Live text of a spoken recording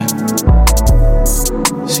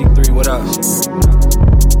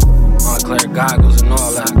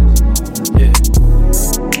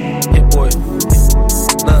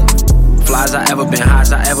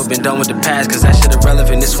been done with the past, cause that shit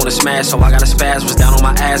irrelevant. This one is smash, so I got a spaz. Was down on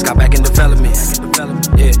my ass, got back in development.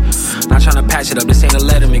 Yeah, not trying to patch it up, this ain't a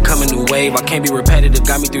letterman. Coming new wave, I can't be repetitive.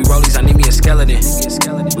 Got me 3 rollies, I need me a skeleton.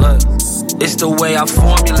 Look, it's the way I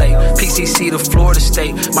formulate. PCC to Florida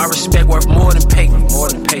State. My respect worth more than paper.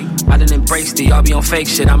 I done embraced it. Y'all be on fake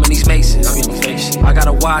shit. I'm in these maces. I got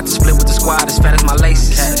a wad to split with the squad as fat as my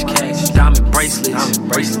laces. Diamond bracelets.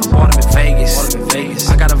 I bought them in Vegas.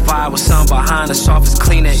 I got a vibe with something behind the soft as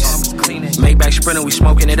Kleenex. Maybach Sprinter, we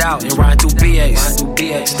smoking it out and riding through BAs.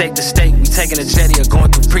 State to state, we taking a jetty or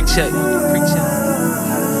going through pre-check.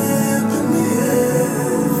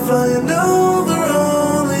 Flying over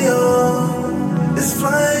all of y'all. It's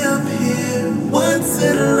flying up here. What's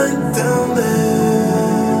it like down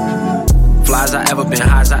there? Fly as I ever been,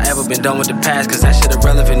 high as I ever been, done with the past, cause that shit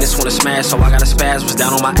irrelevant. This one is smash, so I got a spaz. Was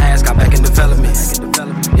down on my ass, got back in development.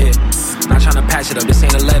 Yeah, not trying to patch it up, this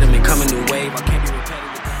ain't a letterman. Coming new wave, I can't be repetitive.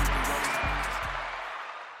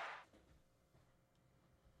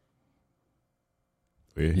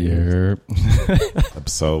 We're here. Yep.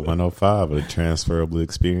 Episode 105 of the Transferable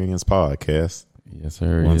Experience Podcast. Yes,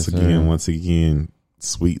 sir. Once again,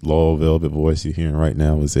 sweet, low, velvet voice you're hearing right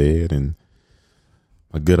now is Ed, and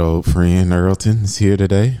my good old friend Earlton is here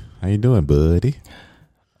today. How you doing, buddy?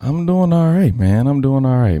 I'm doing all right, man.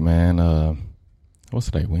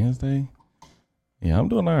 What's today, Wednesday? Yeah, I'm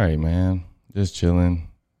doing all right, man. Just chilling,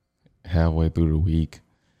 halfway through the week.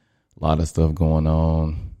 A lot of stuff going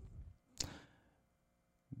on.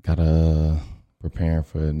 Gotta preparing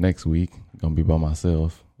for next week. Gonna be by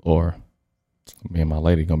myself, or me and my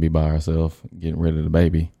lady gonna be by herself, getting rid of the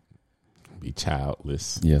baby. Be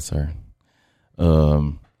childless. Yes, sir.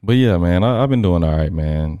 But yeah, man, I've been doing all right,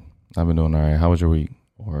 man. I've been doing all right. How was your week,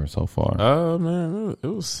 or so far? Man,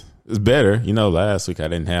 it's better. You know, last week I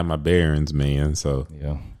didn't have my bearings, man. So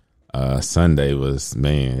yeah, Sunday was,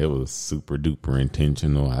 man, it was super duper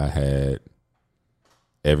intentional. I had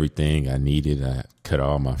everything I needed. I cut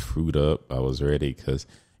all my fruit up. I was ready because,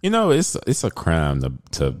 you know, it's a crime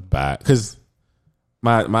to buy, because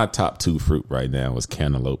my top 2 fruit right now is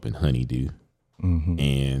cantaloupe and honeydew. Mm-hmm.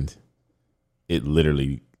 And it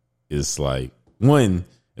literally is like, one,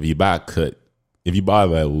 if you buy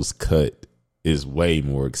those cut, is way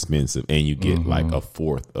more expensive, and you get like a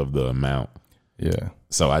fourth of the amount. Yeah.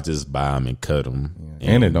 So I just buy them and cut them.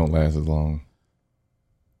 Yeah. And it don't last as long.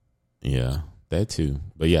 Yeah. That too.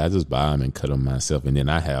 But yeah, I just buy them and cut them myself. And then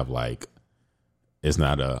I have like, it's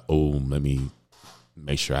not let me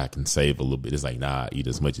make sure I can save a little bit. It's like, nah, eat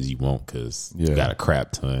as much as you want, because you got a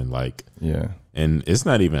crap ton. Like, yeah. And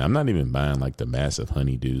I'm not even buying like the massive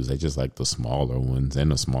honeydews. They just like the smaller ones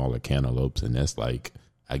and the smaller cantaloupes. And that's like,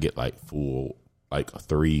 I get like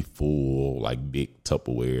 3 full, like big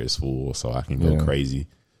Tupperwares full, so I can go crazy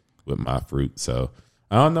with my fruit. So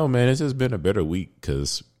I don't know, man. It's just been a better week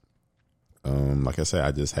because, like I said,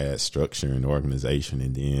 I just had structure and organization,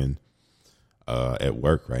 and then at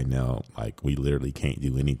work right now, like we literally can't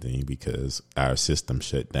do anything because our system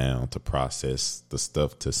shut down to process the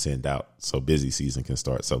stuff to send out so busy season can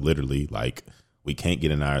start. So literally, like, we can't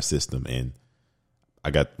get in our system, and I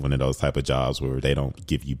got one of those type of jobs where they don't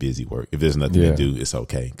give you busy work. If there's nothing to do, it's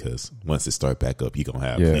okay, because once it start back up, you're going to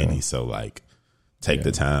have plenty. So like, take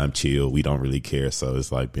the time, chill. We don't really care. So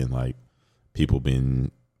it's like been like, people been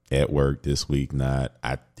at work this week.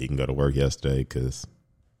 I didn't go to work yesterday because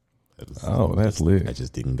that's lit. I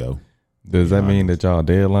just didn't go. Does that mean that y'all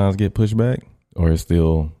deadlines get pushed back, or it's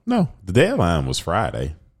still? No, the deadline was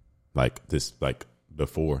Friday,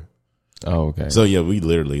 before. Oh, okay. So yeah, we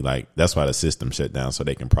literally, like, that's why the system shut down, so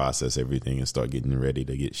they can process everything and start getting ready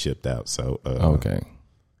to get shipped out. So okay.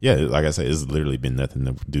 Yeah, like I said, it's literally been nothing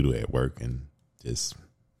to do at work, and just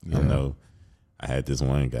I don't know. I had this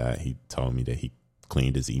one guy, he told me that he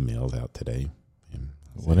cleaned his emails out today. And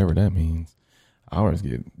whatever that means. Ours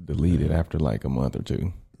get deleted after like a month or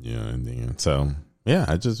 2. Yeah, and then yeah,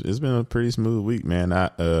 it's been a pretty smooth week, man. I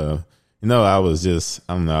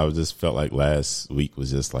just felt like last week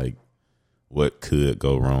was just like, what could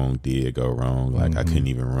go wrong did go wrong. Like, I couldn't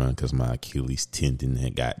even run because my Achilles tendon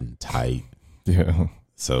had gotten tight. Yeah.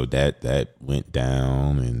 So that went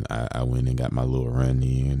down, and I went and got my little run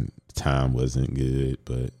in. Time wasn't good,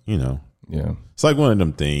 but you know. Yeah. It's like one of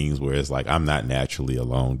them things where it's like, I'm not naturally a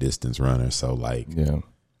long distance runner. So like,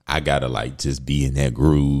 I gotta like just be in that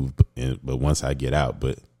groove. But once I get out,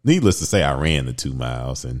 but needless to say, I ran the 2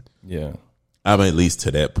 miles, and I'm at least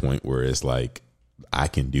to that point where it's like, I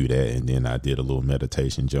can do that. And then I did a little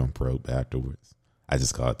meditation jump rope afterwards. I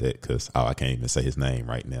just called that because I can't even say his name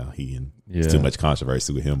right now. It's too much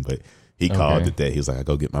controversy with him, but He called it that. He was like, I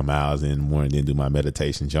go get my miles in the morning, then do my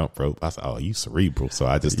meditation jump rope. I said, oh, you cerebral. So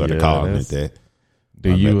I just started calling it that.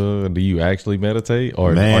 Do you actually meditate,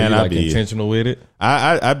 or Man, are you like intentional with it?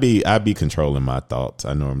 I be controlling my thoughts.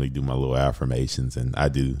 I normally do my little affirmations, and I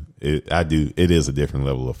do. It is a different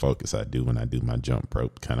level of focus I do when I do my jump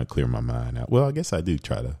rope, kind of clear my mind out. Well, I guess I do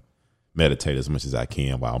try to meditate as much as I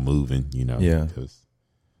can while moving, Yeah. Because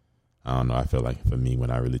I don't know. I feel like for me, when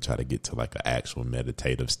I really try to get to like an actual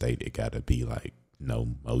meditative state, it got to be like no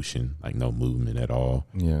motion, like no movement at all.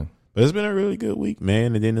 Yeah. But it's been a really good week,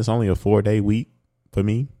 man. And then it's only a 4-day week for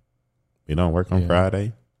me. We don't work on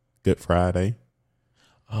Friday. Good Friday.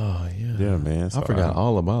 Oh, yeah. Yeah, man. So I forgot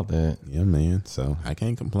all about that. Yeah, man. So I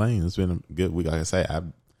can't complain. It's been a good week. Like I say,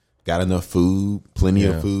 I've got enough food, plenty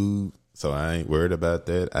of food. So I ain't worried about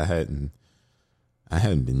that. I hadn't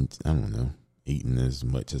been, I don't know, eating as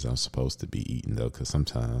much as I'm supposed to be eating, though, because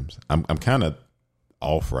sometimes I'm kind of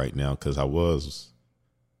off right now because I was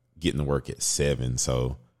getting to work at 7.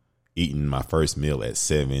 So eating my first meal at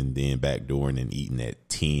 7, then backdooring and eating at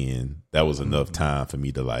 10, that was enough time for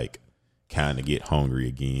me to like kind of get hungry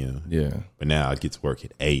again. Yeah. But now I get to work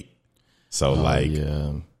at 8. So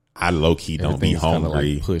I low key don't be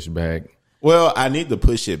hungry. Like push back. Well, I need to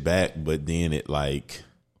push it back, but then it like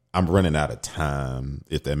I'm running out of time.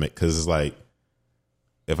 If that makes, because it's like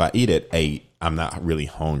if I eat at 8, I'm not really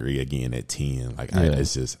hungry again at 10. Like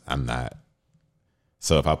it's just I'm not.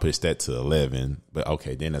 So if I push that to 11, but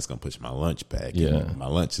okay, then that's gonna push my lunch back. Yeah, and my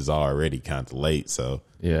lunch is already kind of late, so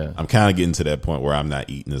yeah, I'm kind of getting to that point where I'm not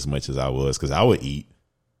eating as much as I was, because I would eat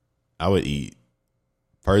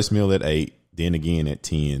first meal at 8, then again at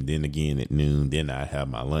 10, then again at noon, then I have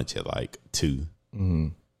my lunch at like 2. Mm-hmm.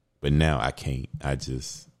 But now I can't. I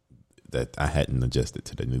hadn't adjusted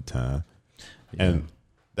to the new time, and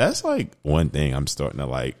that's like one thing I'm starting to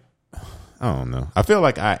like. I don't know. I feel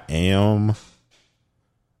like I am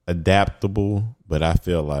adaptable, but I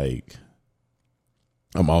feel like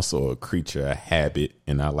I'm also a creature of habit,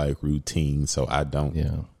 and I like routine. So I don't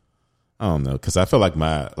know, because I feel like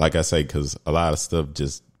because a lot of stuff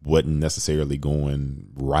just wasn't necessarily going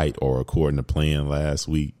right or according to plan last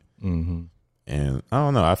week. Mm-hmm. And I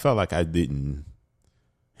don't know, I felt like I didn't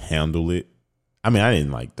handle it. I mean, I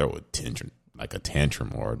didn't like throw a tantrum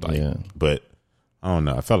or like, but I don't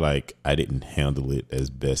know. I felt like I didn't handle it as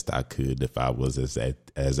best I could if I was as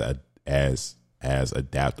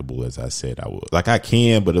adaptable as I said I would. Like I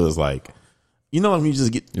can, but it was like, when you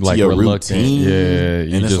just get to like your reluctant, routine, you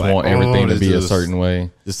and just like, want everything to be a certain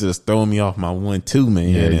way. It's just throwing me off my 1-2, man.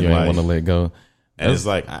 Yeah, and you ain't want to let go. And it's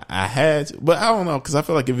like I had to, but I don't know, because I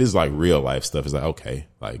feel like if it's like real life stuff, it's like, okay,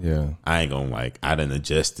 like I ain't gonna I didn't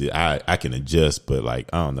adjust it. I can adjust, but like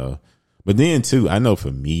I don't know. But then too, I know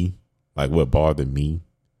for me, like what bothered me,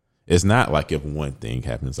 it's not like if one thing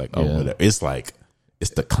happens, like whatever. It's like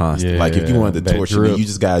it's the constant. Like if you wanted to torture me, you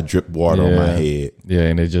just gotta drip water on my head. Yeah,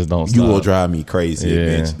 and it just don't. You will drive me crazy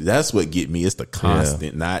eventually. That's what get me. It's the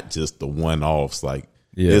constant, not just the one offs. Like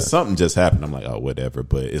if something just happened, I'm like, oh whatever.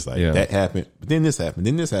 But it's like that happened, but then this happened,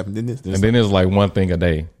 then this happened, then this. And then it's like one thing a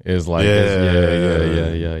day. It's like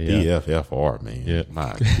PFFR, man. Yeah,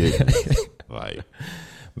 my goodness. Like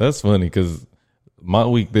that's funny because my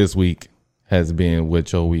week this week has been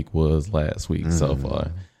what your week was last week so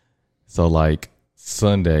far. So like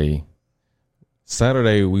Saturday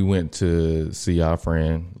we went to see our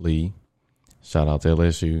friend Lee. Shout out to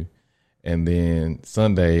LSU. And then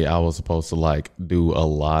Sunday I was supposed to like do a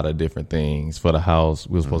lot of different things for the house.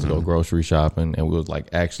 We were supposed to go grocery shopping, and we was like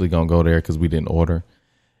actually gonna go there because we didn't order.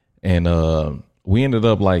 And we ended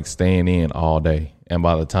up like staying in all day. And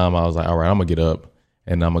by the time I was like, all right, I'm gonna get up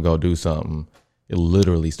and I'm gonna go do something, it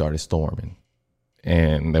literally started storming.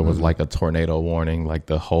 And there was like a tornado warning, like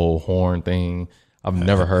the whole horn thing. I've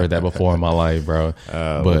never heard that before in my life, bro.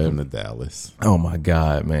 Welcome to Dallas. Oh my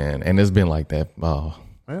God, man. And it's been like that. Oh,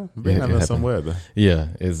 well, been having some weather. Yeah,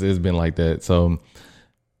 it's been like that. So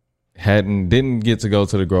didn't get to go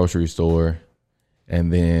to the grocery store.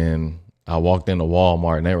 And then I walked into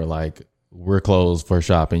Walmart and they were like, we're closed for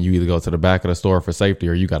shopping. You either go to the back of the store for safety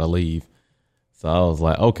or you got to leave. So I was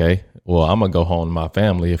like, okay, well, I'm going to go home to my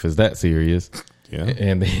family if it's that serious. Yeah.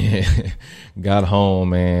 And then got home,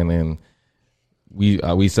 man, and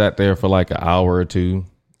we sat there for like an hour or two,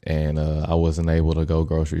 and I wasn't able to go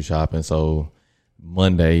grocery shopping. So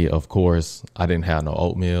Monday, of course, I didn't have no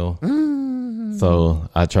oatmeal. So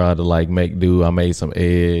I tried to like make do. I made some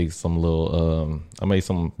eggs, I made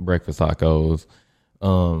some breakfast tacos.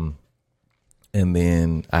 And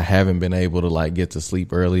then I haven't been able to like get to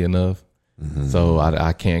sleep early enough. So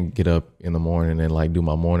I can't get up in the morning and like do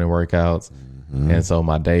my morning workouts. And so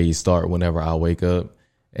my days start whenever I wake up.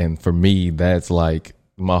 And for me, that's like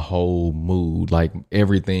my whole mood. Like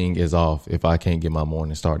everything is off if I can't get my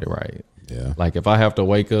morning started right. Yeah. Like if I have to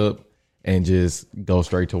wake up and just go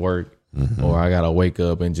straight to work, or I gotta wake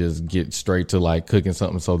up and just get straight to like cooking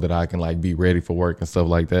something so that I can like be ready for work and stuff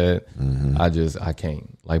like that. I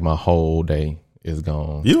can't. Like my whole day is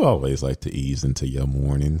gone. You always like to ease into your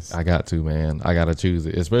mornings. I got to, man. I gotta choose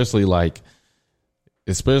it, especially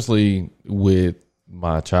with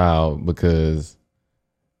my child, because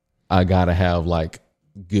I gotta have like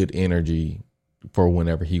good energy for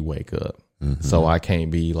whenever he wake up. So I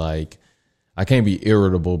can't be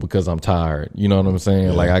irritable because I'm tired. You know what I'm saying?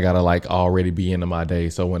 Yeah. Like I gotta like already be into my day,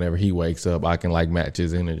 so whenever he wakes up, I can like match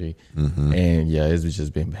his energy. And yeah, it's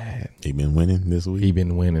just been bad. He been winning this week. He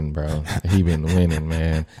been winning, bro. He been winning,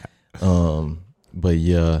 man. But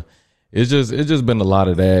yeah, it's just been a lot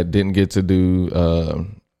of that. Didn't get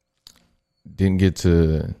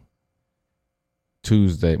to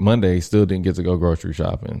Tuesday, Monday. Still didn't get to go grocery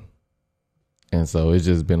shopping, and so it's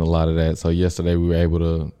just been a lot of that. So yesterday we were able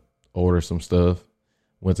to order some stuff,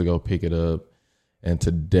 went to go pick it up, and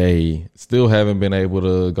today still haven't been able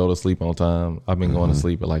to go to sleep on time. I've been going to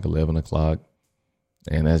sleep at like 11 o'clock,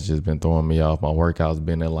 and that's just been throwing me off. My workout's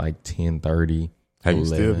been at like 10:30. Have you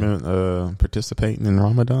still been participating in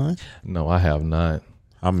Ramadan? No, I have not.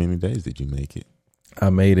 How many days did you make it?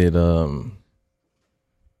 I made it 2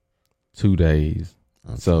 days.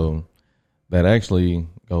 Okay. So that actually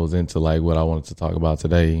goes into like what I wanted to talk about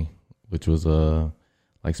today, which was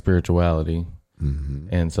like spirituality.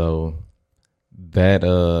 And so that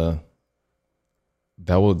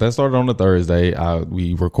started on the Thursday.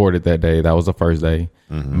 We recorded that day. That was the first day.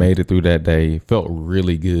 Made it through that day. Felt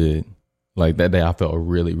really good. Like that day I felt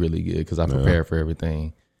really, really good because I prepared for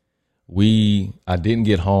everything. I didn't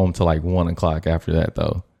get home till like 1 o'clock after that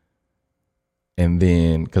though. And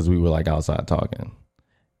then because we were like outside talking.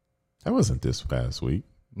 That wasn't this past week.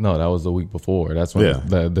 No, that was the week before. That's when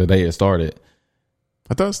the day it started.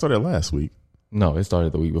 I thought it started last week. No, it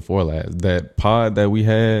started the week before last. That pod that we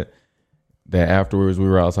had, that afterwards we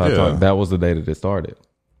were outside talking, that was the day that it started.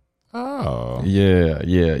 Oh. Yeah.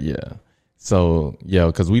 So yeah,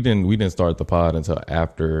 because we didn't start the pod until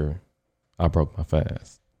after I broke my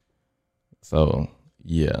fast. So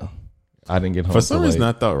yeah, I didn't get home. For some reason,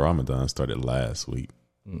 I thought Ramadan started last week.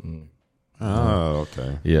 Oh,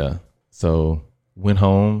 okay. Yeah. So went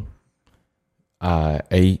home, I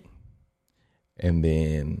ate, and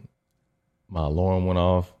then my alarm went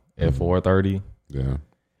off at 4:30. Yeah.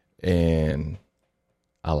 And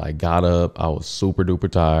I like got up. I was super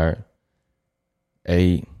duper tired.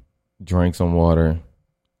 Ate, drank some water,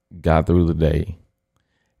 got through the day.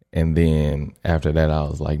 And then after that, I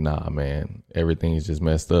was like, nah, man, everything's just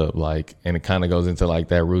messed up. Like, and it kind of goes into like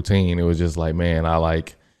that routine. It was just like, man,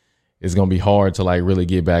 it's going to be hard to like really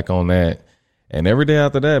get back on that. And every day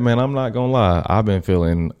after that, man, I'm not going to lie, I've been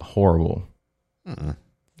feeling horrible.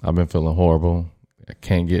 I've been feeling horrible. I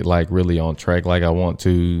can't get like really on track like I want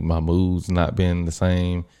to. My mood's not been the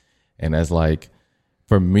same. And that's like,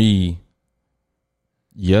 for me,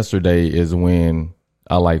 yesterday is when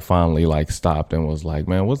I like finally like stopped and was like,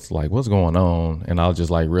 man, what's going on? And I'll just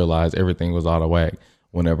like realize everything was out of whack.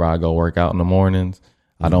 Whenever I go work out in the mornings,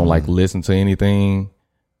 I don't like listen to anything.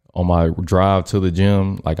 On my drive to the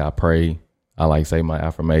gym, like I pray. I like say my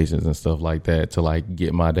affirmations and stuff like that to like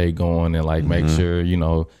get my day going and like make sure,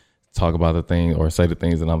 talk about the thing or say the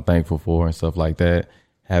things that I'm thankful for and stuff like that.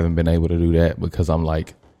 Haven't been able to do that because I'm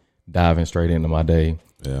like diving straight into my day.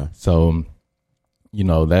 Yeah. So,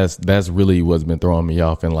 that's really what's been throwing me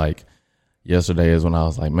off. And like yesterday is when I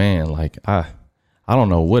was like, man, like I don't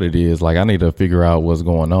know what it is. Like I need to figure out what's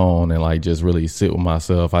going on and like just really sit with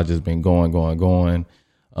myself. I just been going.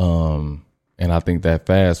 And I think that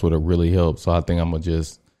fast would have really helped. So I think I'm going to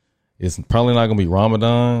it's probably not going to be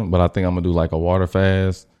Ramadan, but I think I'm going to do like a water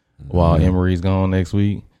fast while Emery's gone next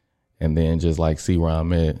week and then just like see where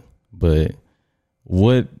I'm at. But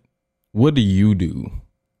what do you do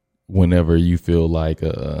whenever you feel like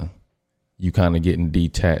you kind of getting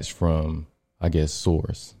detached from, I guess,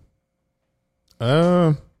 source?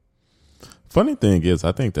 Funny thing is,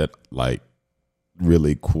 I think that like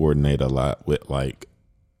really coordinate a lot with like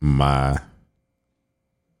my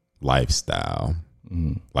lifestyle.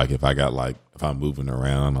 Like if I'm moving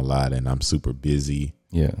around a lot and I'm super busy.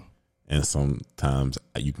 Yeah. And sometimes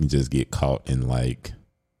you can just get caught in like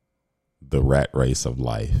the rat race of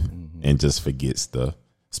life and just forget stuff.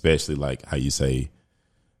 Especially like how you say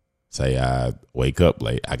I wake up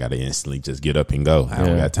late, I got to instantly just get up and go. I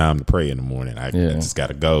don't got time to pray in the morning. I just got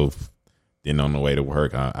to go. Then on the way to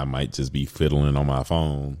work, I might just be fiddling on my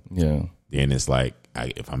phone. Yeah. Then it's like,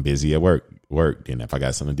 if I'm busy at work, work. Then if I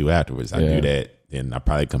got something to do afterwards, I Yeah. do that. Then I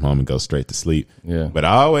probably come home and go straight to sleep. Yeah. But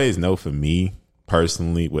I always know for me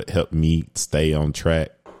personally, what helped me stay on track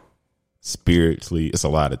spiritually, it's a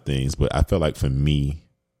lot of things. But I feel like for me,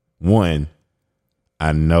 one,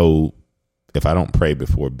 I know if I don't pray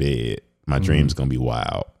before bed, my dream's gonna be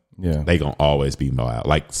wild. Yeah. They gonna always be wild.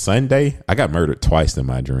 Like Sunday, I got murdered twice in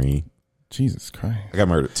my dream. Jesus Christ. I got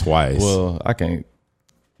murdered twice. Well, I can't.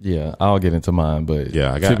 Yeah, I'll get into mine, but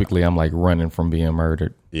Yeah, typically I'm like running from being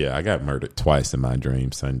murdered. Yeah, I got murdered twice in my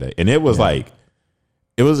dream Sunday. And it was like,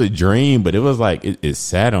 it was a dream, but it was like, it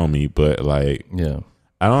sat on me. But like, Yeah.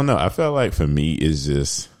 I don't know. I feel like for me, it's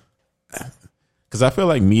just, because I feel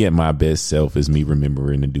like me at my best self is me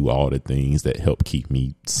remembering to do all the things that help keep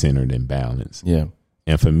me centered and balanced. Yeah.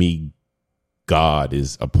 And for me, God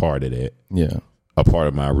is a part of that, Yeah. a part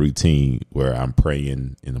of my routine where I'm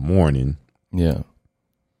praying in the morning, Yeah.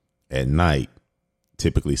 at night,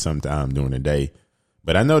 typically sometime during the day.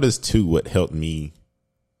 But I noticed too what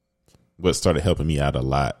started helping me out a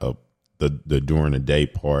lot of the during the day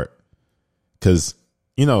part. Because,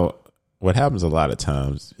 you know, what happens a lot of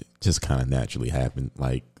times, it just kind of naturally happen.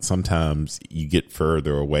 Like sometimes you get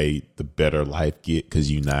further away, the better life get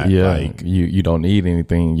because you're not like, you don't need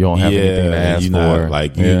anything. You don't have anything to ask you're for. not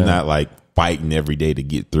like, you're not like fighting every day to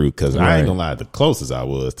get through. Because I Right. ain't gonna lie, the closest I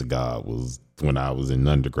was to God was when I was in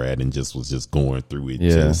undergrad and was just going through it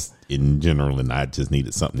just in general, and I just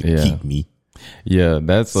needed something to keep me. Yeah,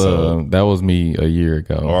 that's that was me a year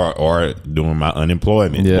ago. Or during my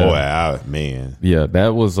unemployment. Yeah. Boy, man. Yeah,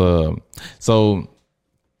 that was so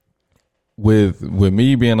with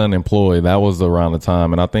me being unemployed, that was around the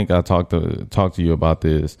time, and I think I talked to you about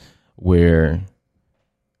this, where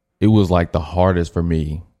it was like the hardest for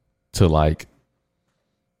me to like,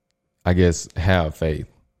 I guess, have faith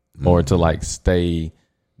or to like stay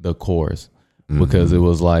the course, because it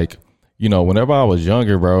was like, you know, whenever I was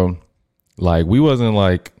younger, bro, like we wasn't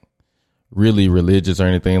like really religious or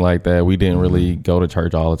anything like that. We didn't really go to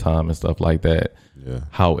church all the time and stuff like that. Yeah.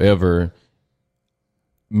 However,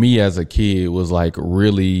 me as a kid was like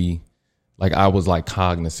really, like I was like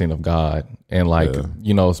cognizant of God and like,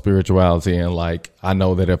 you know, spirituality, and like I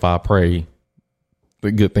know that if I pray,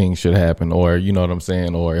 the good things should happen, or you know what I'm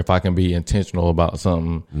saying, or if I can be intentional about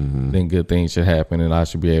something, then good things should happen and I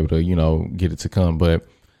should be able to, you know, get it to come. But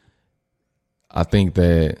I think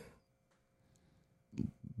that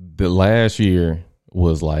the last year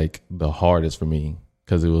was like the hardest for me,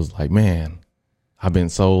 because it was like, man, I've been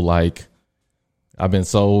so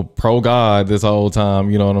pro God this whole time,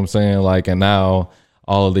 you know what I'm saying? Like, and now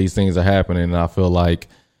all of these things are happening, and I feel like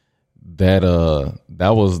that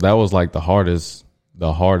was like the hardest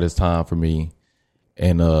time for me.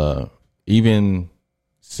 And even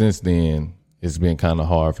since then, it's been kind of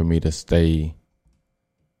hard for me to stay,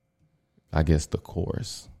 I guess, the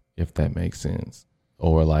course, if that makes sense,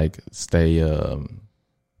 or like stay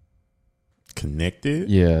connected.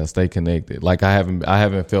 Yeah, stay connected. Like I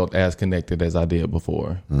haven't felt as connected as I did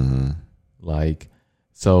before. Like,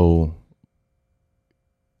 so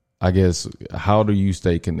I guess, how do you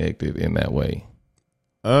stay connected in that way?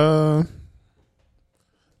 How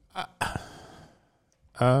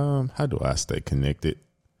do I stay connected?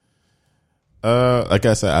 Like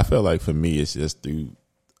I said, I feel like for me, it's just through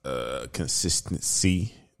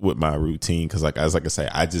consistency with my routine. Cause like I say,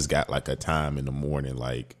 I just got like a time in the morning.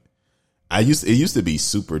 Like it used to be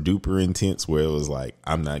super duper intense, where it was like,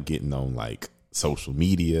 I'm not getting on like social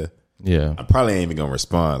media. Yeah. I probably ain't even gonna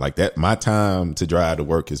respond like that. My time to drive to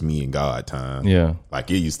work is me and God time. Yeah. Like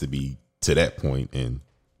it used to be to that point. And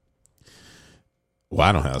well,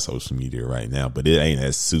 I don't have social media right now, but it ain't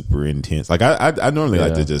as super intense. Like I normally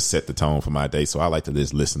like to just set the tone for my day. So I like to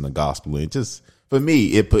just listen to gospel, and just for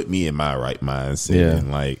me, it put me in my right mindset. Yeah. And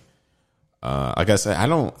like I said,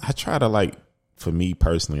 I try to, like, for me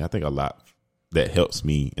personally, I think a lot that helps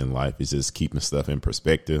me in life is just keeping stuff in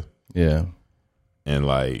perspective. Yeah. And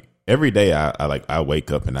like every day I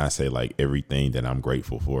wake up and I say like everything that I'm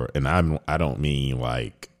grateful for. And I don't mean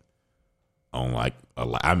like on like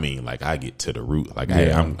I mean like I get to the root. Like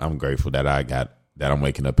hey, I'm grateful that I'm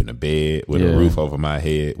waking up in a bed with a roof over my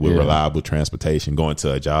head, with reliable transportation, going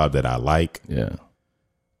to a job that I like. Yeah.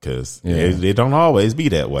 Cause it don't always be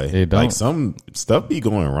that way. It don't. Like some stuff be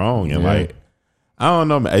going wrong, and like I don't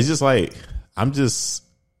know, man. It's just like I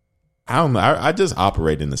don't know. I just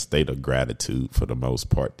operate in a state of gratitude for the most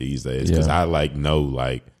part these days, because I know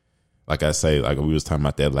I say, like we was talking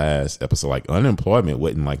about that last episode, like unemployment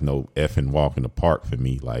wasn't like no effing walk in the park for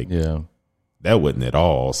me. Like that wasn't at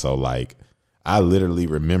all. So like I literally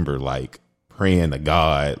remember like praying to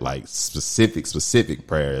God like specific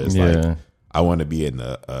prayers, like I want to be in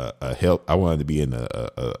a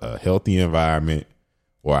healthy environment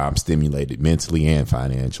where I'm stimulated mentally and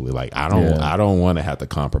financially. Like I don't want to have to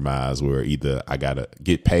compromise where either I gotta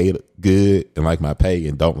get paid good and like my pay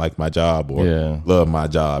and don't like my job, or love my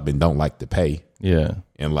job and don't like the pay. Yeah.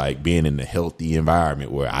 And like being in a healthy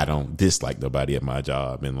environment where I don't dislike nobody at my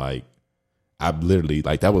job. And like I literally,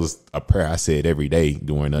 like, that was a prayer I said every day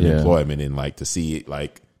during unemployment, and like to see it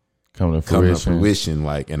like come to fruition.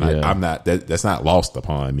 Like, and I'm not, that's not lost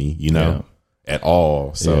upon me, you know, at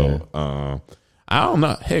all. So I don't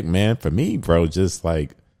know. Heck, man, for me, bro, just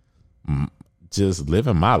like just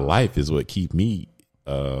living my life is what keep me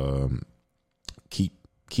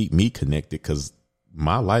keep me connected, because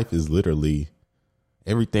my life is literally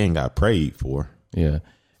everything I prayed for. Yeah.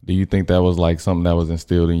 Do you think that was like something that was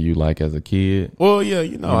instilled in you like as a kid? Well, yeah,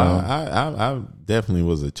 you know, I definitely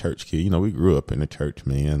was a church kid. You know, we grew up in the church,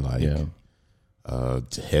 man. Like,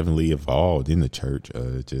 heavily involved in the church.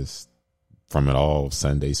 Just from it all,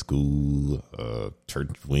 Sunday school, church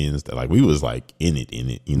Wednesday. Like, we was like in it,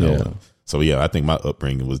 you know. Yeah. So yeah, I think my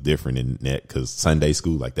upbringing was different in that, because Sunday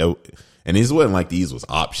school, like that, and it wasn't like these was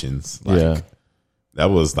options. Like, that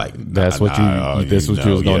was like, that's what you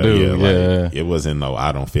was gonna do. Like, it wasn't no,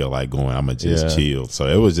 I don't feel like going, I'm gonna just chill. So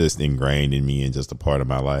it was just ingrained in me and just a part of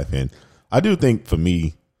my life. And I do think for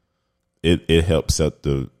me, it helps set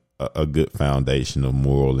a good foundation of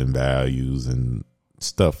moral and values and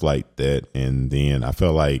stuff like that. And then I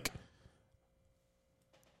felt like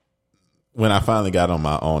when I finally got on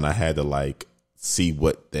my own, I had to like see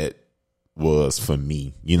what that was for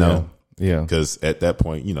me, you know? Yeah. Because at that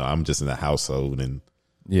point, you know, I'm just in a household, and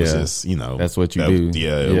it's just, you know, that's what you do.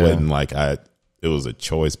 Yeah. It wasn't like it was a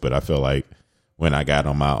choice, but I felt like when I got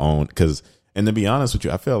on my own, and to be honest with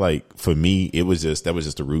you, I feel like for me, that was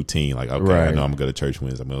just a routine. Like, okay, I know I'm going to church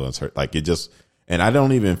Wednesday, I'm going to church. Like, it just, and I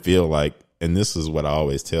don't even feel like, and this is what I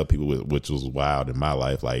always tell people, which was wild in my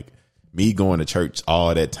life, like me going to church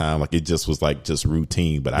all that time, like it just was like just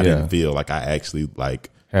routine, but I didn't feel like I actually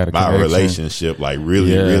like, my relationship like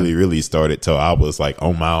really started till I was like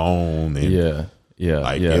on my own, and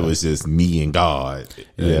it was just me and God,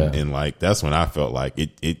 and like that's when I felt like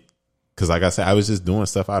it because like I said, I was just doing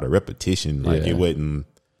stuff out of repetition, like it wasn't,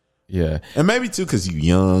 and maybe too because you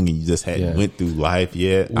young and you just hadn't went through life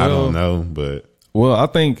yet. I don't know, but I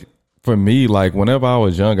think for me, like whenever I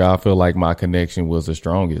was younger, I feel like my connection was the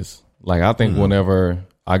strongest. Like I think whenever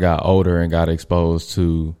I got older and got exposed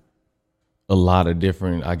to a lot of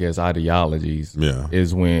different, I guess, ideologies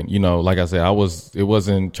is when, you know, like I said, it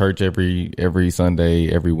wasn't church every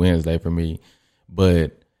Sunday, every Wednesday for me,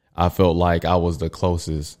 but I felt like I was the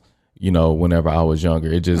closest, you know, whenever I was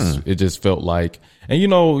younger. It just felt like, and you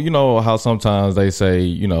know how sometimes they say,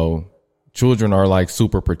 you know, children are like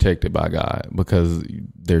super protected by God because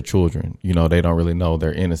they're children, you know, they don't really know,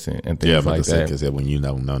 they're innocent and things like that. Because when you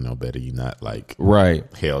know no better, you're not like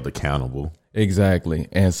held accountable. Exactly.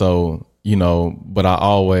 And so, you know, but I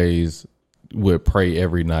always would pray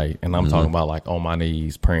every night, and I'm talking about like on my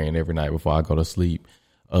knees praying every night before I go to sleep,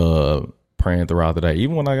 praying throughout the day.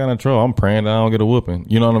 Even when I got in trouble, I'm praying that I don't get a whooping.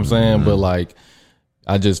 You know what I'm saying? But like,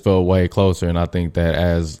 I just felt way closer, and I think that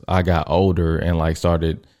as I got older and like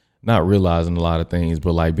started not realizing a lot of things,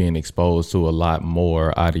 but like being exposed to a lot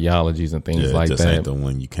more ideologies and things like that. Ain't the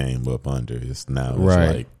one you came up under. It's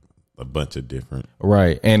like a bunch of different.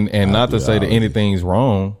 Right. And not to say that anything's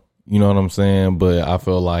wrong. You know what I'm saying? But I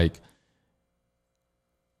feel like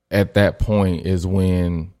at that point is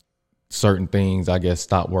when certain things, I guess,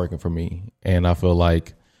 stopped working for me. And I feel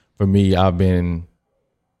like for me, I've been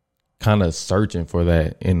kind of searching for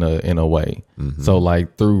that in a way. So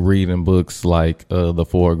like through reading books like The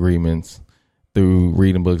Four Agreements, through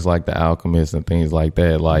reading books like The Alchemist and things like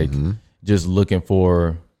that, like just looking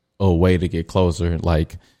for a way to get closer.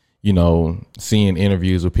 Like, you know, seeing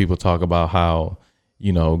interviews where people talk about how,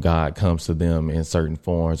 you know, God comes to them in certain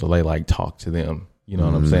forms, or they like talk to them, you know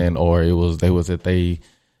what I'm saying? Or they was at they,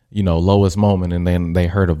 you know, lowest moment, and then they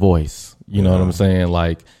heard a voice, you know what I'm saying?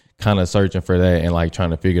 Like kind of searching for that and like trying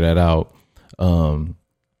to figure that out.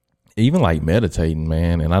 Even like meditating,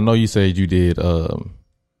 man. And I know you said you did,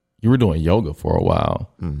 you were doing yoga for a while.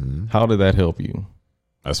 How did that help you?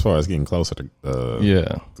 As far as getting closer to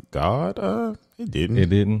God, it didn't. It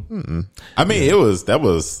didn't. I mean,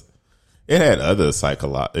 it had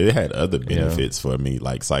other benefits for me,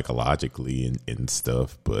 like psychologically and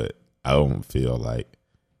stuff, but I don't feel like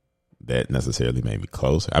that necessarily made me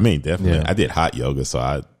closer. I mean, definitely, I did hot yoga,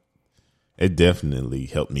 so it definitely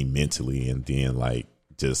helped me mentally, and then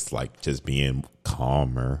just being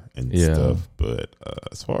calmer and stuff. But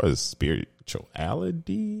as far as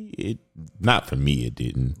spirituality, not for me, it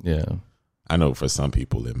didn't. Yeah. I know for some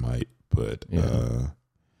people it might, but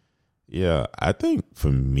I think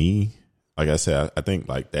for me, like I said, I think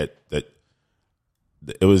like that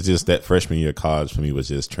it was just that freshman year of college for me was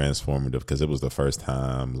just transformative because it was the first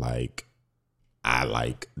time like I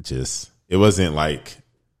like just, it wasn't like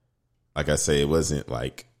I say, it wasn't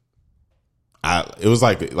like it was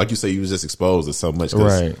like you say, you was just exposed to so much.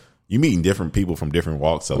 Right. You meeting different people from different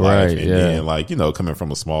walks of life. And then like, you know, coming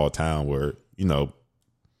from a small town where, you know,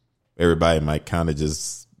 everybody might kind of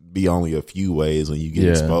just be only a few ways when you get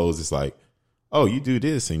exposed. It's like, oh, you do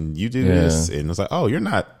this and you do this. And it's like, oh, you're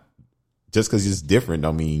not, just because it's different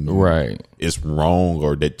don't mean it's wrong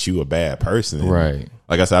or that you a bad person. Right.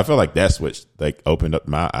 Like I said, I feel like that's what like opened up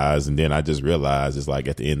my eyes. And then I just realized it's like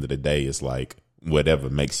at the end of the day, it's like whatever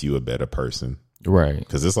makes you a better person. Right.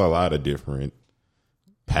 Because there's a lot of different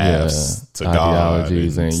paths to God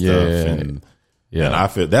and stuff. And I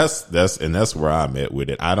feel that's where I'm at with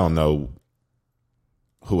it. I don't know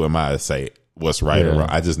who am I to say what's right or wrong.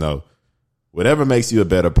 I just know whatever makes you a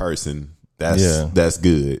better person, that's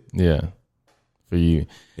good. Yeah. For you.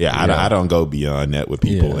 I don't go beyond that with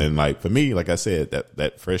people. And like for me, like I said,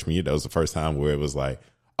 that freshman year, that was the first time where it was like,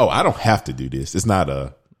 oh, I don't have to do this. It's not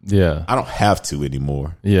I don't have to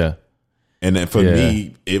anymore. Yeah. And then for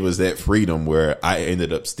me, it was that freedom where I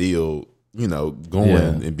ended up still, you know,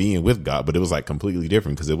 going and being with God, but it was like completely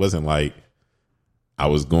different because it wasn't like I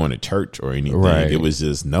was going to church or anything. Right. It was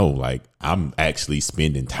just like I'm actually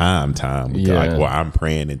spending time with God, like, well, I'm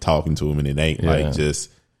praying and talking to him, and it ain't like just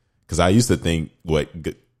because I used to think what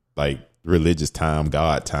like religious time,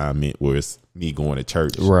 God time meant was me going to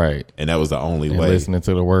church, right? And that was the only way, listening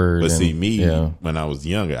to the word. But see, me when I was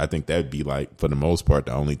younger, I think that'd be like for the most part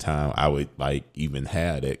the only time I would like even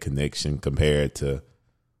have that connection compared to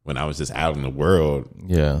when I was just out in the world.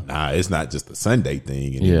 Nah, it's not just a Sunday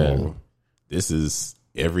thing anymore. This is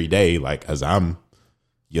every day, like as I'm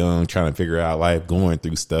young, trying to figure out life, going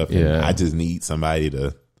through stuff, and I just need somebody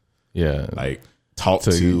to like talk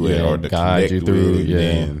to it or to connect you through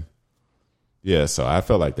with. And so I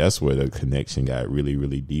felt like that's where the connection got really,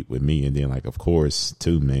 really deep with me. And then like of course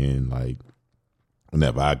too, man, like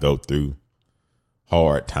whenever I go through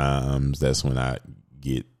hard times, that's when I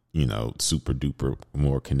get, you know, super duper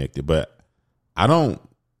more connected. But I don't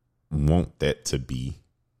want that to be,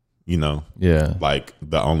 you know, like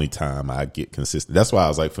the only time I get consistent. That's why I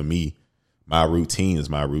was like, for me, my routine is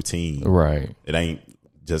my routine. Right. It ain't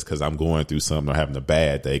just because I'm going through something or having a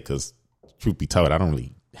bad day. Because truth be told, I don't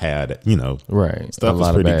really have that, you know, stuff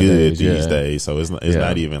is pretty good these days. So it's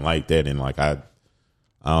not even like that. And like, I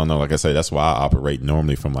don't know, like I say, that's why I operate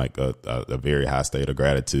normally from like a very high state of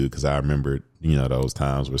gratitude. Because I remember, you know, those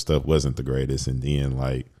times where stuff wasn't the greatest. And then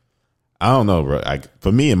like, I don't know, bro. Like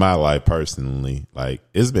for me in my life personally, like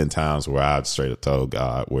it's been times where I've straight up told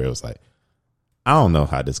God where it was like, I don't know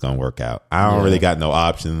how this gonna work out. I don't really got no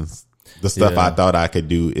options. The stuff I thought I could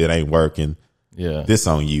do, it ain't working. Yeah. This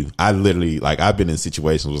on you. I literally like I've been in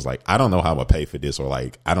situations where it's like, I don't know how I'm gonna pay for this, or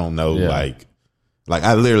like I don't know like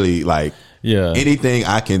I literally like anything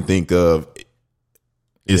I can think of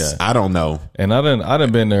is I don't know. And I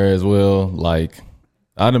done been there as well. Like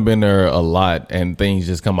I done been there a lot, and things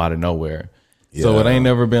just come out of nowhere. So it ain't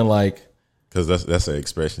never been like, because that's an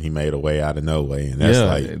expression, he made a way out of no way, and that's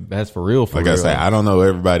like that's for real. Like I say, I don't know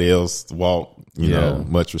everybody else walk. You know,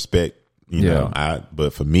 much respect. You know,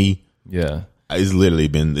 but for me, it's literally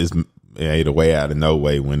been this made a way out of no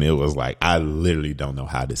way when it was like I literally don't know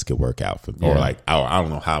how this could work out for me, or like I don't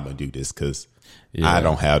know how I'm gonna do this because I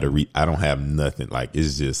don't have I don't have nothing. Like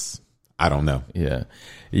it's just I don't know. Yeah.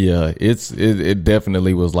 It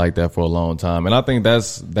definitely was like that for a long time, and I think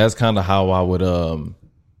that's kind of how I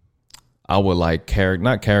would like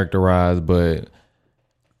not characterize, but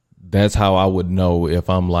that's how I would know if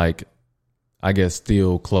I'm like, I guess,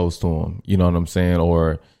 still close to him. You know what I'm saying?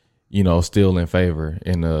 Or, you know, still in favor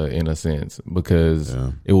in a sense, because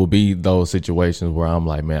it will be those situations where I'm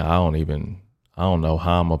like, man, I don't know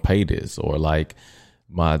how I'm gonna pay this, or like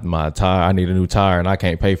my tire, I need a new tire and I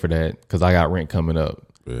can't pay for that because I got rent coming up.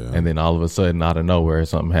 And then all of a sudden, out of nowhere,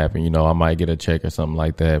 something happened. You know, I might get a check or something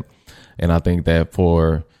like that. And I think that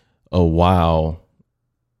for a while,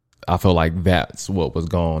 I felt like that's what was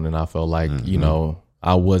going, and I felt like you know,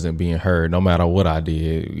 I wasn't being heard no matter what I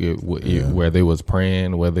did, whether it was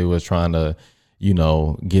praying, whether it was trying to, you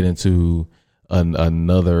know, get into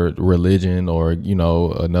another religion or, you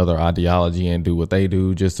know, another ideology and do what they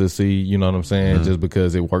do just to see, you know what I'm saying, just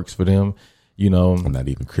because it works for them. You know, I'm not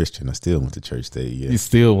even Christian. I still went to church that year. You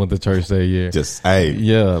still went to church that year. Just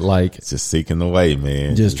like just seeking the way,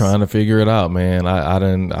 man. Just trying to figure it out, man.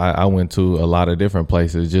 I went to a lot of different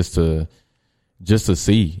places just to just to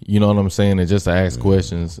see, you know what I'm saying, and just to ask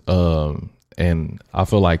questions. And I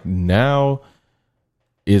feel like now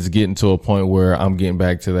it's getting to a point where I'm getting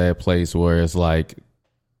back to that place where it's like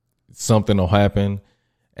something will happen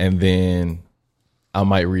and then I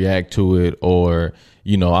might react to it, or,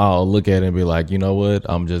 you know, I'll look at it and be like, you know what,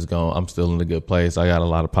 I'm still in a good place. I got a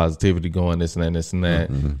lot of positivity going, this and that, this and that.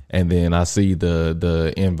 Mm-hmm. And then I see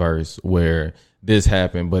the inverse where this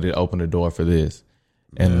happened, but it opened the door for this.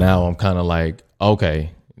 And now I'm kind of like,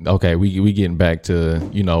 okay, we getting back to,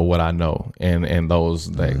 you know, what I know and those,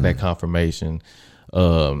 that confirmation.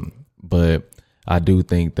 But I do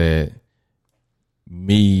think that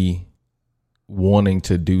me wanting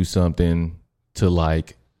to do something to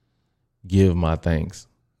like give my thanks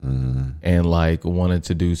and like wanting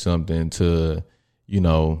to do something to, you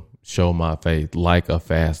know, show my faith, like a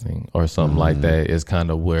fasting or something like that, is kind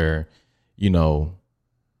of where, you know,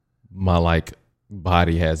 my like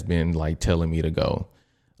body has been like telling me to go.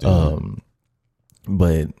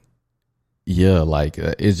 But yeah, like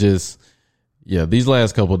it's just, these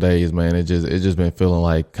last couple of days, man, it just been feeling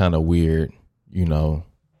like kind of weird, you know.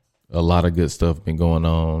 A lot of good stuff been going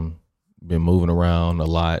on, been moving around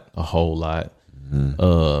a whole lot,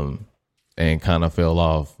 and kind of fell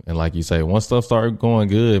off. And like you say, once stuff started going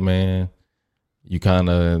good, man, you kind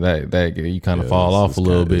of fall off a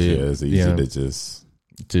little bit. Yeah, it's easy to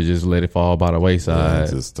just let it fall by the wayside.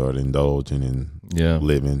 Just start indulging and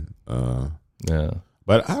living.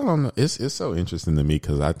 But I don't know. It's so interesting to me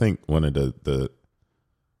because I think one of the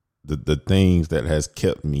things that has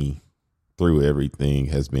kept me through everything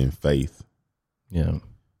has been faith. Yeah.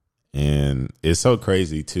 And it's so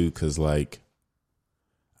crazy too, because like,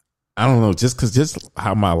 I don't know, just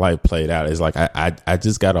how my life played out is like I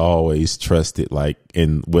just gotta always trust it, like,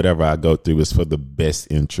 in whatever I go through is for the best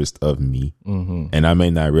interest of me. And I may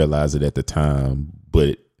not realize it at the time,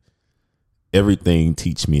 but everything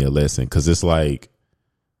teach me a lesson, because it's like,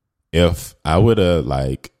 if I would have,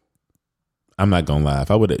 like, I'm not gonna lie, if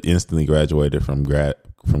I would have instantly graduated from grad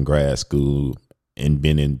school and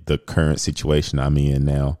been in the current situation I'm in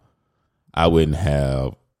now, I wouldn't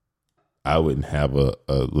have a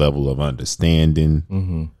level of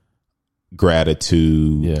understanding,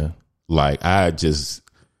 gratitude. Yeah. Like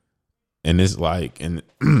and it's like, and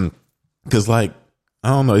because like, I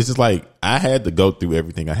don't know, it's just like I had to go through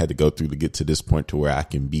everything I had to go through to get to this point to where I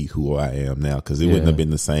can be who I am now. Because it wouldn't have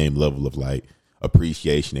been the same level of like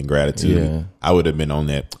appreciation and gratitude. Yeah. I would have been on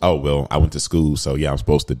that, oh well, I went to school, so I'm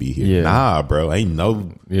supposed to be here. Nah, bro, ain't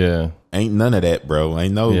none of that, bro.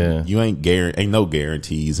 Ain't no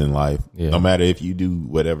guarantees in life. No matter if you do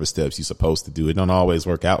whatever steps you're supposed to do, it don't always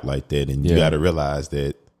work out like that. And you got to realize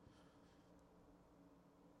that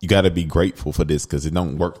you got to be grateful for this, because it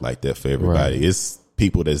don't work like that for everybody. Right. It's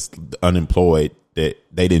people that's unemployed that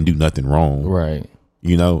they didn't do nothing wrong. Right.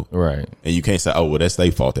 You know? Right. And you can't say, oh, well, that's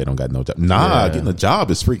their fault, they don't got no job. Nah, getting a job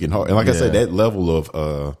is freaking hard. And like I said, that level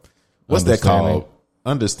of, what's that called?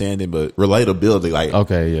 Understanding, but relatability. Like,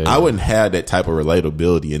 I wouldn't have that type of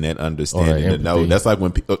relatability and that understanding to know. That's like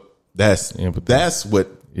when people, that's what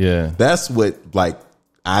like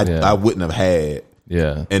I wouldn't have had.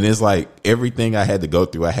 Yeah. And it's like everything I had to go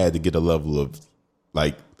through, I had to get a level of,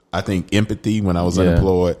 like, I think empathy when I was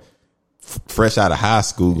unemployed, fresh out of high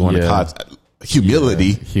school, going to college.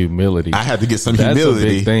 Humility. I had to get some humility. That's a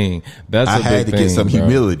big thing. I had to get some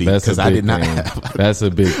humility because I did not have. That's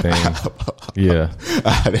a big thing. Yeah.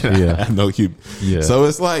 I didn't have no humility. So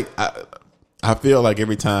it's like, I feel like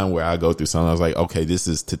every time where I go through something, I was like, okay, this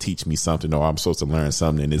is to teach me something, or I'm supposed to learn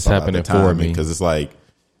something. And it's happening for me. Because it's like,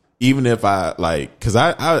 even if I like, because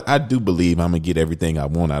I do believe I'm going to get everything I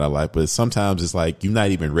want out of life, but sometimes it's like you're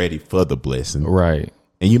not even ready for the blessing. Right.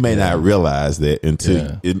 And you may not realize that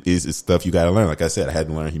until it's stuff you got to learn. Like I said, I had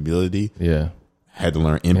to learn humility. Yeah. I had to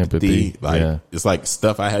learn empathy. Like it's like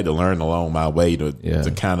stuff I had to learn along my way to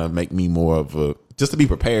kind of make me more of a, just to be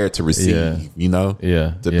prepared to receive, you know?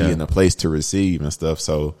 Yeah. To be in a place to receive and stuff.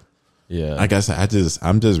 So like I said,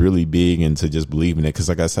 I'm just really big into just believing it. Cause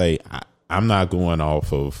like I say, I'm not going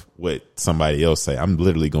off of what somebody else say. I'm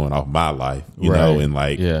literally going off my life, you know, and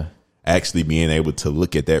like actually being able to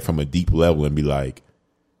look at that from a deep level and be like,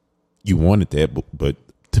 you wanted that, but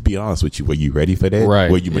to be honest with you, were you ready for that? Right.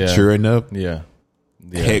 Were you mature enough? Yeah.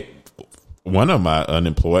 Heck, one of my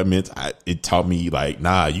unemployments, it taught me like,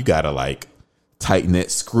 nah, you gotta like tighten that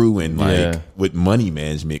screw and like with money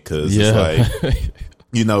management, because it's like,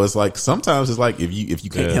 you know, it's like sometimes it's like if you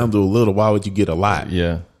can't handle a little, why would you get a lot?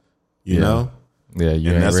 Yeah. You know? Yeah,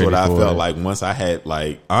 and that's what I felt like once I had,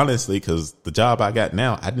 like, honestly, because the job I got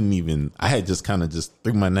now, I had just kind of just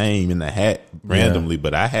threw my name in the hat randomly,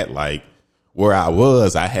 but I had like where I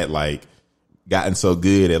was, I had like gotten so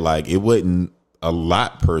good at like, it wasn't a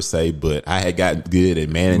lot per se, but I had gotten good at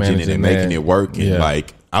managing it and making it work. And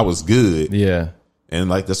like, I was good. Yeah. And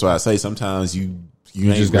like, that's why I say sometimes you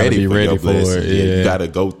ain't just gotta ready be for ready your for blessings. it. Yeah. You got to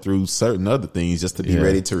go through certain other things just to be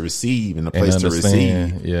ready to receive and a place to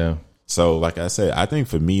understand. receive. Yeah. So like I said, I think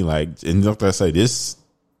for me, like, and like I say, this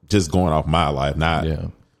just going off my life, not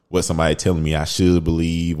what somebody telling me I should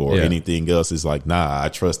believe or anything else. Is like, nah, I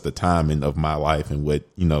trust the timing of my life and what,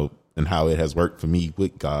 you know, and how it has worked for me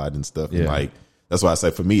with God and stuff. And like, that's why I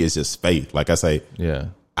say for me, it's just faith. Like I say,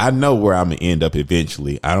 I know where I'm going to end up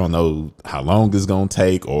eventually. I don't know how long it's going to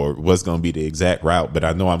take or what's going to be the exact route, but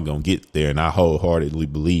I know I'm going to get there. And I wholeheartedly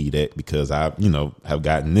believe that because I, you know, have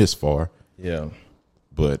gotten this far. Yeah.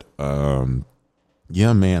 But,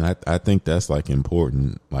 yeah, man, I think that's like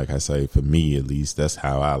important. Like I say, for me, at least, that's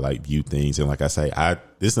how I like view things. And like I say,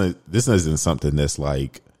 this isn't something that's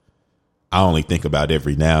like, I only think about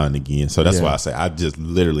every now and again. So that's why I say I just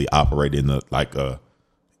literally operate in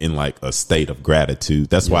a state of gratitude.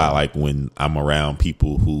 That's why I like when I'm around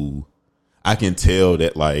people who I can tell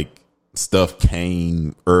that like stuff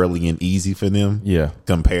came early and easy for them. Yeah.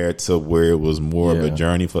 Compared to where it was more of a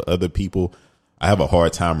journey for other people. I have a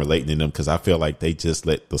hard time relating to them because I feel like they just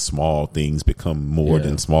let the small things become more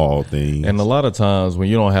than small things. And a lot of times when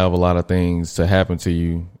you don't have a lot of things to happen to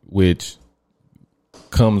you, which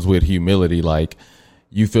comes with humility, like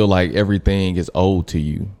you feel like everything is owed to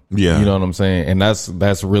you. Yeah. You know what I'm saying? And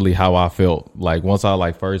that's really how I felt. Like once I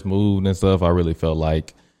like first moved and stuff, I really felt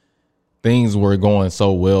like things were going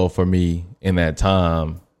so well for me in that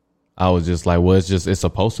time. I was just like, well, it's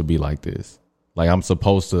supposed to be like this. Like I'm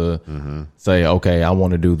supposed to say, okay, I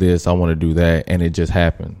want to do this, I want to do that, and it just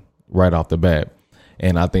happened right off the bat.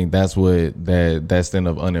 And I think that's what that stint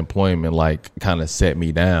of unemployment like kind of set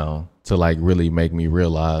me down to like really make me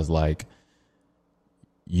realize like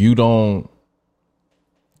you don't,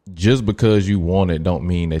 just because you want it don't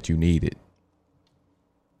mean that you need it.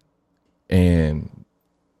 And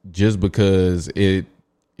just because it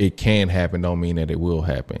can happen don't mean that it will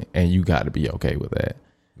happen. And you got to be okay with that.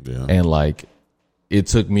 Yeah. And like it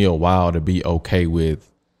took me a while to be okay with,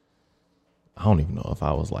 I don't even know if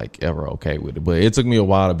I was like ever okay with it, but it took me a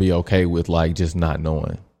while to be okay with like just not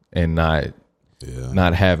knowing and not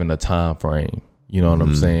having a time frame. You know what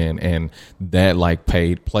I'm saying? And that like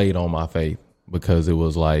played on my faith because it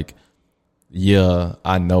was like, yeah,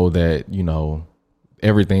 I know that, you know,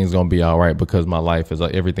 everything's going to be all right because my life is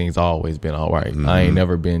like, everything's always been all right. I ain't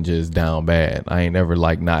never been just down bad. I ain't never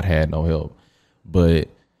like not had no help. But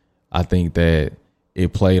I think that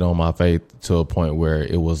it played on my faith to a point where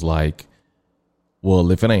it was like, well,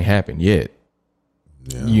 if it ain't happened yet,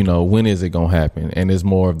 you know, when is it going to happen? And it's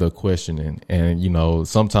more of the questioning. And, you know,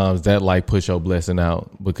 sometimes that like push your blessing out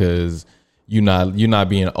because you're not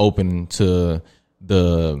being open to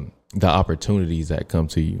the opportunities that come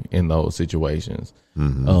to you in those situations.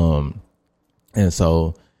 And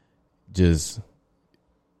so just,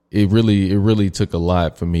 it really took a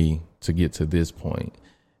lot for me to get to this point.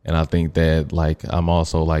 And I think that like, I'm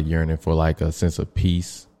also like yearning for like a sense of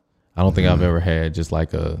peace. I don't think I've ever had just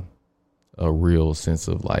like a real sense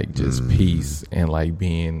of like just peace and like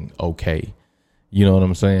being okay. You know what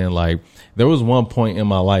I'm saying? Like there was one point in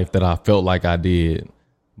my life that I felt like I did,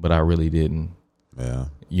 but I really didn't. Yeah.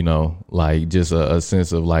 You know, like just a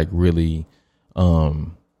sense of like really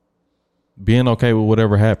being okay with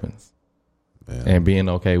whatever happens and being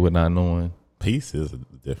okay with not knowing. Peace is a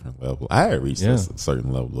different level. I had reached a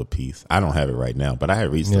certain level of peace. I don't have it right now, but I had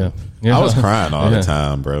reached it. I was crying all the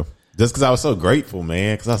time, bro. Just because I was so grateful,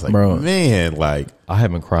 man. Because I was like, bro, man, like I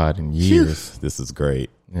haven't cried in years. This is great.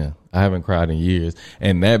 Yeah, I haven't cried in years,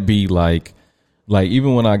 and that be like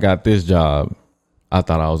even when I got this job, I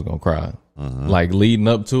thought I was gonna cry. Like leading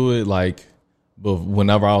up to it, like, but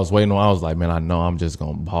whenever I was waiting on, I was like, man, I know I'm just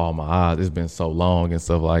gonna bawl my eyes. It's been so long and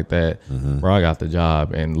stuff like that. Bro, I got the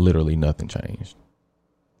job, and literally nothing changed.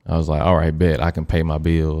 I was like, all right, bet I can pay my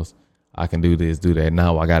bills. I can do this, do that.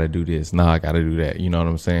 Now I got to do this. Now I got to do that. You know what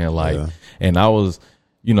I'm saying? Like, and I was,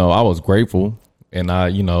 you know, I was grateful and I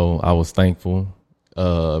was thankful,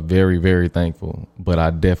 very, very thankful. But I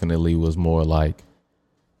definitely was more like,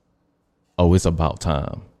 oh, it's about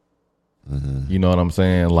time. You know what I'm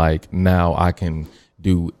saying? Like now I can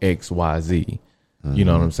do X, Y, Z. You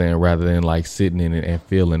know what I'm saying? Rather than like sitting in it and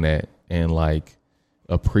feeling that and like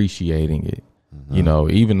appreciating it. You know,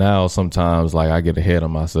 even now, sometimes like I get ahead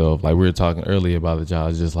of myself. Like we were talking earlier about the job.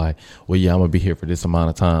 It's just like, well, yeah, I'm going to be here for this amount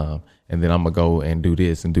of time. And then I'm going to go and do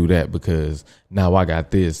this and do that because now I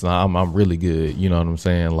got this. I'm really good. You know what I'm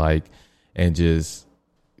saying? Like, and just,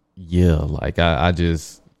 yeah, like I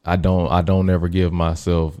don't ever give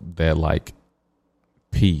myself that like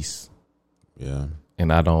peace. Yeah.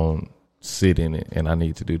 And I don't sit in it, and I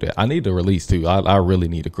need to do that. I need to release too. I really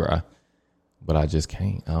need to cry, but I just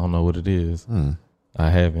can't. I don't know what it is. I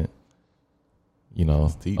haven't. You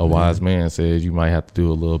know, deep, a wise man says you might have to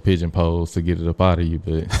do a little pigeon pose to get it up out of you,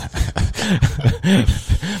 but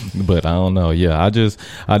but I don't know. Yeah,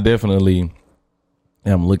 I definitely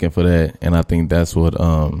am looking for that, and I think that's what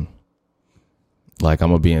like I'm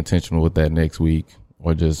gonna be intentional with that next week,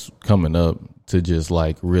 or just coming up, to just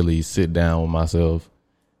like really sit down with myself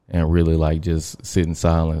and really like just sit in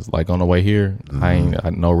silence. Like on the way here, I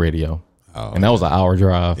no radio, and that was an hour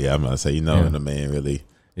drive. Yeah, I'm gonna say, and the man really.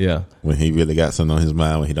 Yeah, when he really got something on his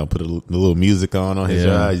mind, when he don't put a little music on his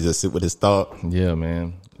drive, he just sit with his thought. Yeah,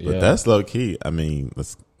 man. Yeah. But that's low key. I mean,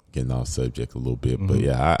 let's get off subject a little bit, but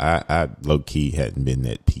yeah, I low key hadn't been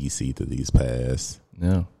that PC to these past.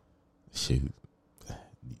 Yeah, shoot,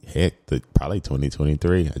 heck, probably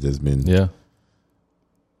 2023. I just been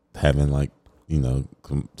having like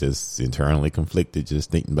just internally conflicted, just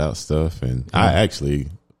thinking about stuff, and I'm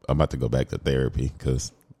about to go back to therapy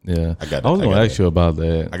because. Yeah, I was going to ask you about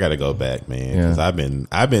that. I got to go back, man, because I've been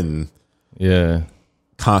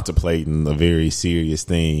contemplating a very serious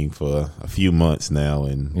thing for a few months now,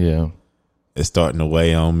 and it's starting to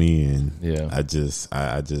weigh on me, and I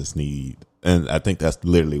just need, and I think that's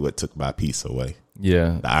literally what took my peace away.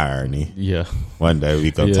 Yeah, the irony. Yeah, one day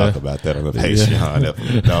we gonna talk about that on the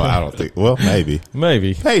Patreon. No, I don't think. Well, maybe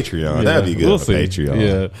Patreon. That'd be good. We'll see. Patreon.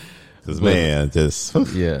 Yeah, because man, just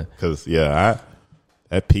because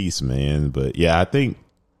that piece, man. But yeah, I think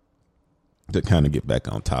to kind of get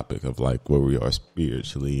back on topic of like where we are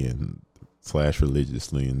spiritually and /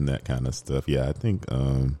 religiously and that kind of stuff. Yeah, I think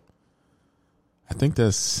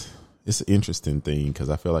it's an interesting thing because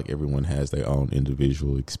I feel like everyone has their own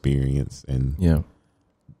individual experience, and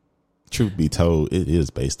truth be told, it is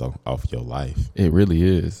based off your life. It really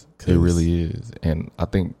is. It really is. And I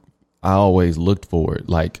think I always looked for it.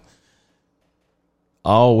 Like,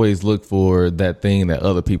 I always look for that thing that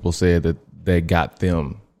other people said that got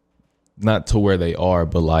them not to where they are,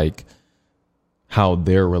 but like how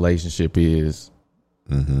their relationship is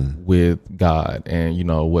with God, and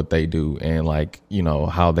what they do, and like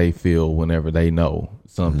how they feel whenever they know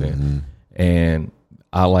something. And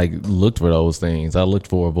I like looked for those things. I looked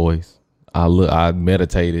for a voice. I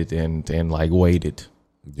meditated and like waited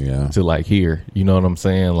to like hear. You know what I'm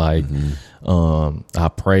saying? Like I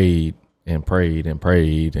prayed and prayed and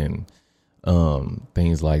prayed and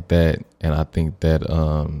things like that. And I think that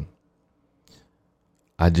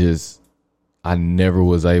I never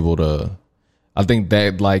was able to. I think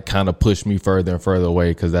that like kind of pushed me further and further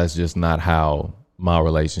away, because that's just not how my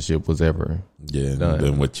relationship was ever done.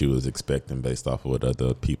 Than what you was expecting based off of what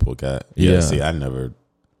other people got. See, I never.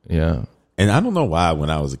 Yeah. And I don't know why when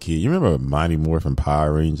I was a kid, you remember Mighty Morphin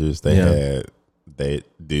Power Rangers? They had that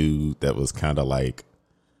dude that was kind of like,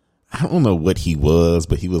 I don't know what he was,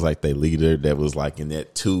 but he was like the leader that was like in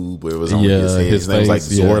that tube where it was on his head. His name was like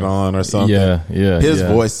Zordon or something. His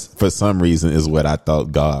voice, for some reason, is what I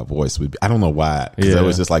thought God's voice would be. I don't know why, because it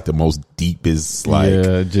was just like the most deepest,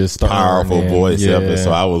 like just powerful voice ever.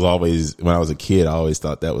 So I was always, when I was a kid, I always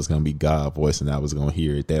thought that was going to be God's voice, and I was going to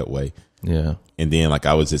hear it that way. Yeah. And then like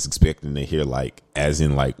I was just expecting to hear like as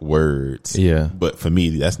in like words. Yeah. But for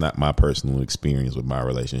me, that's not my personal experience with my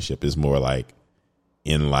relationship. It's more like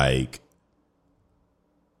in like,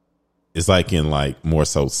 it's like in like more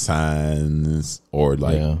so signs or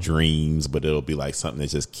like dreams, but it'll be like something that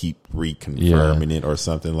just keep reconfirming it or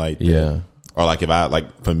something like that. Yeah. Or like if I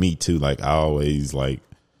like, for me too, like I always like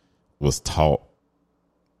was taught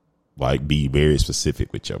like be very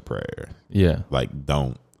specific with your prayer. Yeah. Like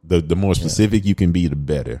don't. The more specific you can be, the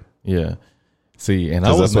better. Yeah. See, and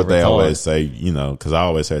that's what they always say, because I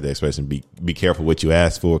always heard the expression, be careful what you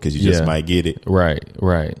ask for, because you just might get it. Right,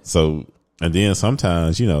 right. So, and then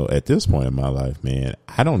sometimes, at this point in my life, man,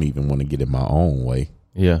 I don't even want to get in my own way.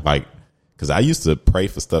 Yeah. Like, because I used to pray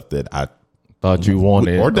for stuff that I thought you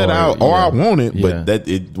wanted. Or that I wanted, but that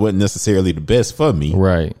it wasn't necessarily the best for me.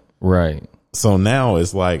 Right, right. So now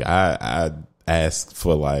it's like I ask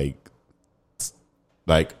for like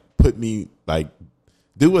put me like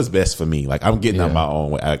do what's best for me. Like I'm getting on my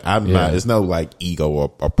own way. I'm not. It's no like ego or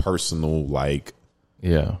personal like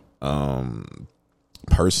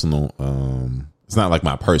personal. It's not like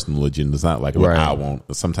my personal agenda. It's not like what I want.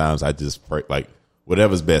 But sometimes I just pray like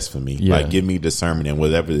whatever's best for me. Like give me discernment, and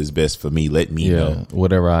whatever is best for me, let me know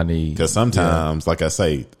whatever I need. Because sometimes, like I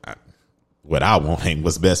say, what I want ain't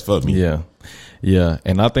what's best for me. Yeah, yeah.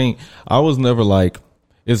 And I think I was never like.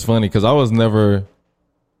 It's funny because I was never.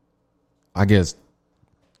 I guess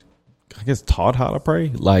taught how to pray.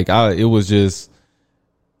 Like it was just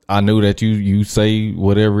I knew that you say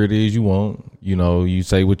whatever it is you want. You know, you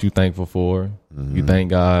say what you thankful for. You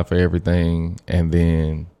thank God for everything, and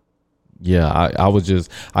then I was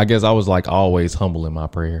just, I guess I was like always humble in my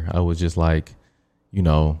prayer. I was just like, you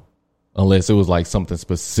know, unless it was like something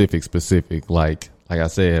specific, like I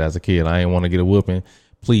said as a kid, I didn't want to get a whooping.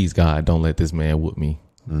 Please God, don't let this man whoop me.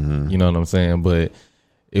 You know what I'm saying? But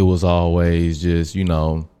it was always just, you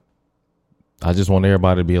know, I just want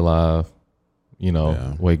everybody to be alive. You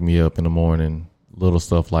know, wake me up in the morning, little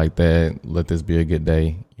stuff like that. Let this be a good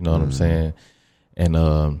day. You know what I'm saying? And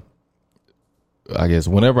I guess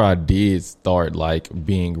whenever I did start like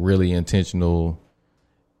being really intentional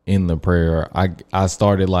in the prayer, I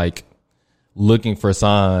started like looking for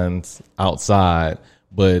signs outside.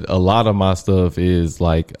 But a lot of my stuff is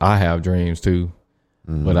like, I have dreams too,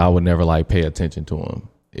 but I would never like pay attention to them.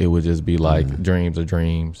 It would just be like dreams are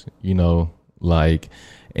dreams, you know, like,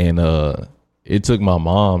 and it took my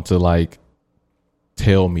mom to like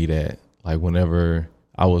tell me that, like whenever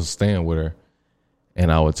I was staying with her,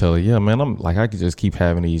 and I would tell her, yeah, man, I'm like, I could just keep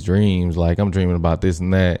having these dreams. Like I'm dreaming about this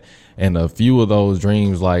and that. And a few of those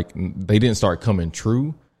dreams, like they didn't start coming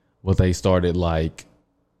true, but they started like,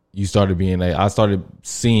 I started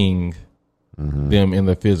seeing them in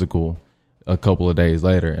the physical a couple of days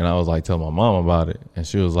later. And I was like, tell my mom about it. And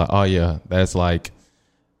she was like, oh yeah, that's like,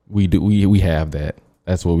 we have that.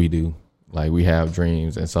 That's what we do. Like we have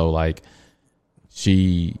dreams. And so like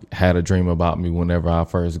she had a dream about me whenever I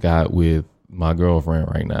first got with my girlfriend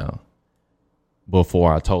right now,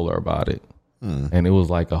 before I told her about it. And it was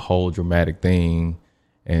like a whole dramatic thing.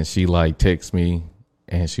 And she like texted me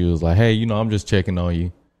and she was like, hey, you know, I'm just checking on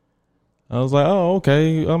you. I was like, oh,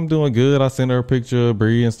 okay, I'm doing good. I sent her a picture of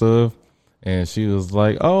Bree and stuff. And she was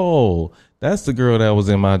like, oh, that's the girl that was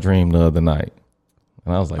in my dream the other night.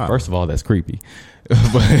 And I was like, first of all, that's creepy.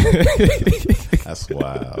 That's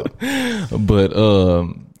wild.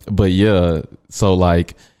 But yeah, so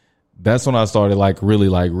like that's when I started like really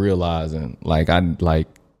like realizing like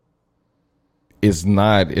it's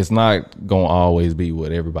not gonna always be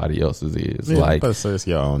what everybody else's is. Yeah, like, but so it's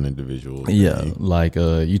your own individual yeah, thing. like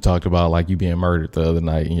you talked about like you being murdered the other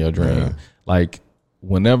night in your dream. Yeah. Like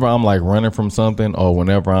whenever I'm like running from something, or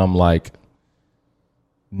whenever I'm like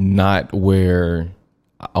not where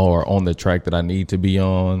or on the track that I need to be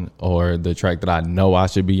on, or the track that I know I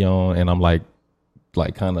should be on, and I'm like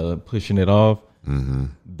kind of pushing it off.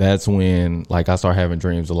 That's when like I start having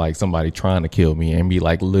dreams of like somebody trying to kill me and be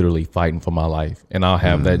like literally fighting for my life. And I'll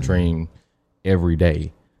have that dream every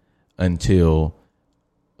day until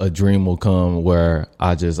a dream will come where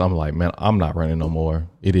I'm like, man, I'm not running no more.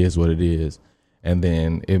 It is what it is. And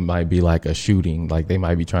then it might be like a shooting, like they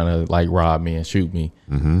might be trying to like rob me and shoot me,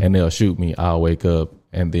 and they'll shoot me. I'll wake up,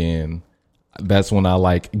 and then that's when I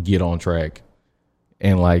like get on track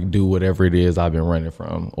and like do whatever it is I've been running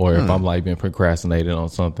from. Or if I'm like been procrastinating on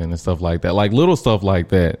something and stuff like that, like little stuff like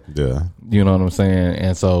that. Yeah. You know what I'm saying?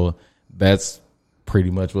 And so that's pretty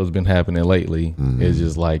much what's been happening lately. It's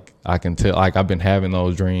just like, I can tell, like I've been having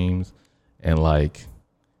those dreams, and like,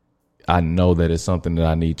 I know that it's something that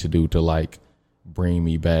I need to do to like bring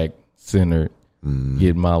me back centered,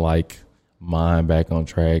 get my like mind back on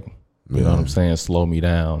track. You know what I'm saying? Slow me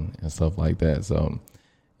down and stuff like that. So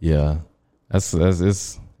yeah. That's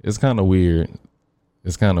it's kind of weird.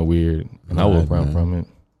 It's kind of weird, and I will run from it.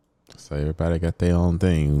 So everybody got their own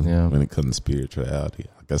thing Yeah. when it comes to spirituality.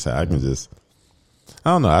 Like I said, I can just, I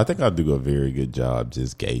don't know. I think I'll do a very good job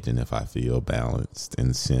just gauging if I feel balanced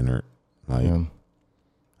and centered. Like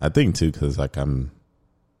I think too, because like I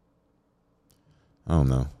don't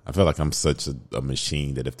know. I feel like I'm such a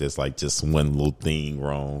machine that if there's like just one little thing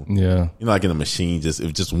wrong, you know, like in a machine,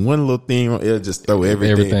 if just one little thing wrong, it'll just throw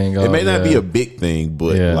everything. It may not be a big thing,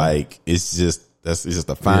 but like it's just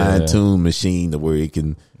a fine tuned machine to where it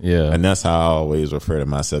can. Yeah, and that's how I always refer to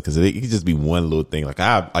myself, because it can just be one little thing. Like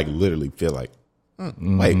I like literally feel like,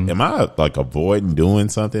 like, am I like avoiding doing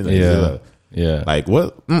something? Yeah. Like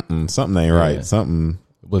what? Something ain't right.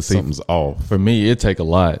 Something's off. For me, it take a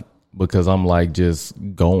lot, because I'm like just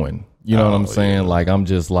going. You know what I'm saying? Yeah. Like I'm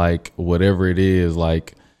just like whatever it is,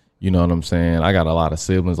 like, you know what I'm saying? I got a lot of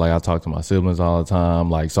siblings. Like I talk to my siblings all the time.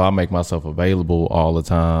 Like, so I make myself available all the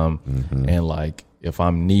time. And like if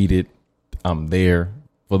I'm needed, I'm there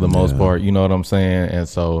for the most part. You know what I'm saying? And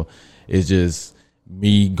so it's just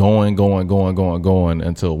me going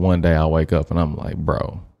until one day I wake up and I'm like,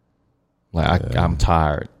 bro, like I'm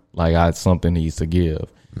tired. Like something needs to give.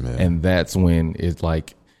 And that's when it's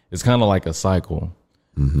like, it's kind of like a cycle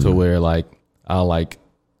to where like I'll like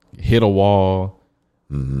hit a wall,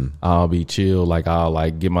 I'll be chill, like I'll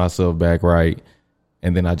like get myself back right,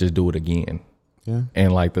 and then I just do it again. Yeah.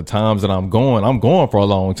 And like the times that I'm going for a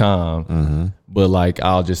long time, but like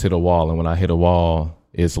I'll just hit a wall. And when I hit a wall,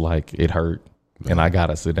 it's like it hurt and I got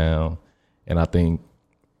to sit down. And I think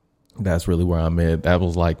that's really where I'm at. That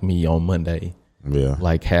was like me on Monday. Yeah.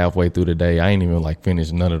 Like halfway through the day, I ain't even like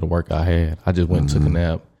finished none of the work I had. I just went and took a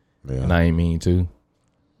nap and I ain't mean to.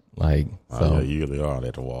 Like, so. Yeah, you really are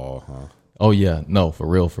at the wall, huh? Oh yeah. No, for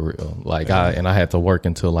real. Like I had to work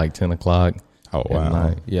until like 10 o'clock. Oh, wow.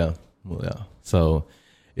 Night. Yeah. Well, yeah. So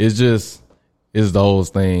it's those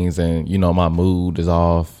things. And, you know, my mood is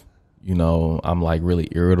off. You know, I'm like really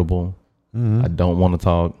irritable. I don't want to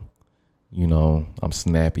talk. You know, I'm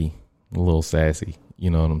snappy, a little sassy. You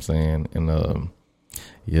know what I'm saying? And,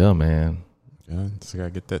 yeah, man. Yeah, just gotta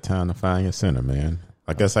get that time to find your center, man.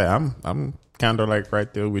 Like I say, I'm kind of like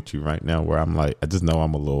right there with you right now, where I'm like, I just know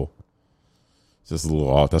I'm just a little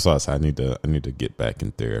off. That's why I said I need to get back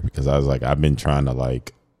in therapy, because I was like, I've been trying to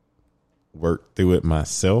like work through it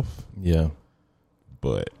myself. Yeah.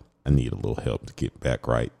 But I need a little help to get back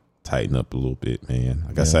right, tighten up a little bit, man.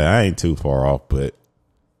 Like I say, I ain't too far off, but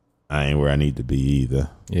I ain't where I need to be either.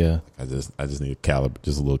 Yeah. I just need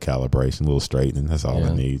just a little calibration, a little straightening. That's all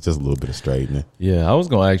I need. Just a little bit of straightening. Yeah. I was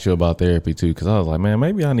going to ask you about therapy too, because I was like, man,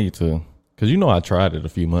 maybe I need to, because you know I tried it a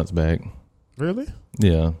few months back. Really?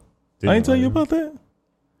 Yeah. I ain't tell you about that?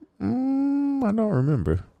 I don't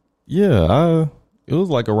remember. Yeah. It was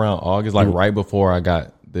like around August, like right before I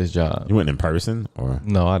got this job. You went in person or?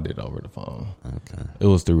 No, I did over the phone. Okay. It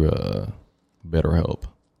was through BetterHelp.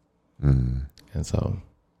 And so,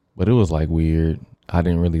 but it was like weird. I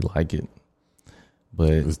didn't really like it.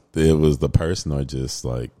 But it was the person or just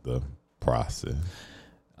like the process?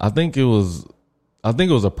 I think it was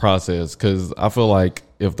a process, because I feel like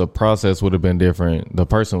if the process would have been different, the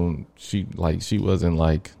person, she wasn't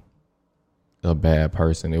like a bad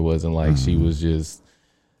person. It wasn't like she was just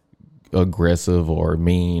aggressive or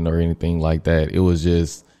mean or anything like that. It was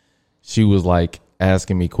just, she was like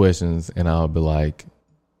asking me questions and I'll be like,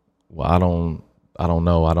 well, I don't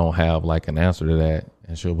know. I don't have like an answer to that.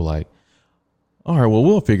 And she'll be like, all right, well,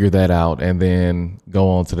 we'll figure that out, and then go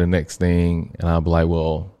on to the next thing. And I'll be like,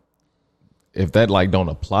 well, if that like don't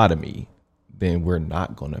apply to me, then we're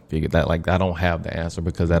not going to figure that. Like, I don't have the answer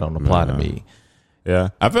because that don't apply to me. Yeah.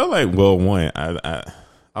 I feel like, well, one, I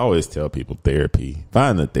always tell people therapy,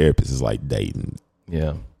 finding a therapist is like dating.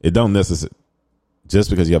 Yeah. It don't necessarily, just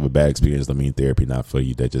because you have a bad experience don't mean therapy not for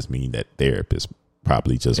you. That just mean that therapist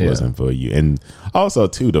probably just wasn't for you. And also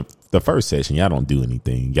too, the first session, y'all don't do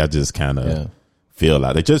anything. Y'all just kind of feel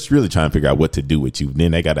out. They're just really trying to figure out what to do with you.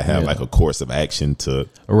 Then they got to have like a course of action to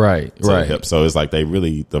help. So it's like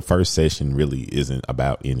the first session really isn't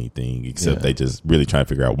about anything except they just really trying to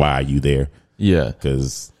figure out why are you there. Yeah.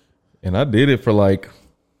 And I did it for like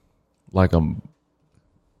a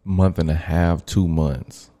month and a half, 2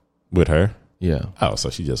 months. With her? Yeah. Oh,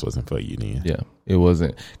 so she just wasn't for you then. Yeah. It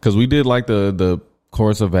wasn't, because we did like the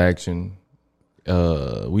course of action.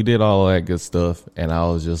 We did all that good stuff, and I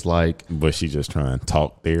was just like, was she just trying to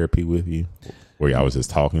talk therapy with you? Or y'all was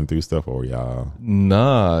just talking through stuff, or y'all?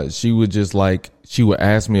 Nah, she would just like, she would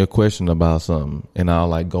ask me a question about something and I'll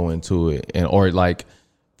like go into it. And, or like,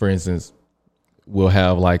 for instance, we'll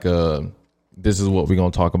have like this is what we're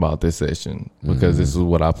going to talk about this session, because this is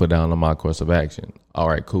what I put down on my course of action. All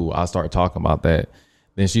right, cool. I'll start talking about that.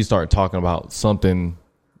 Then she started talking about something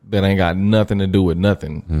that ain't got nothing to do with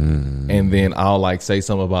nothing. And then I'll like say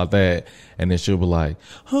something about that. And then she'll be like,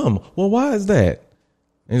 well, why is that?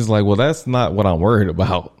 And it's like, well, that's not what I'm worried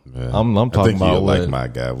about. Yeah. I'm talking about like my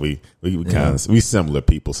guy. We kind of, we similar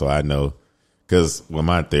people. So I know, because when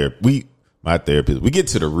my therapist, we get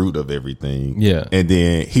to the root of everything. Yeah. And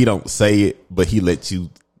then he don't say it, but he lets you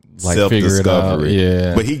like self-discover it.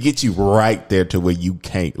 Yeah. But he gets you right there to where you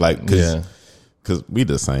can't, like, because we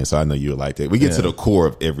the same, so I know you're like that. We get to the core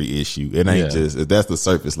of every issue. It ain't just, if that's the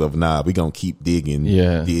surface level, nah, we gonna keep digging,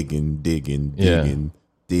 digging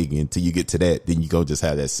till you get to that. Then you go just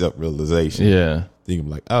have that self-realization. Yeah. Then you're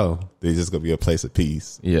like, oh, there's just gonna be a place of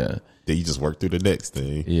peace. Yeah. Then you just work through the next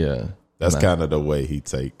thing. Yeah. That's kind of the way he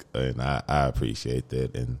take, and I appreciate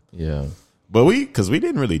that. And but because we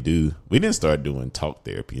didn't start doing talk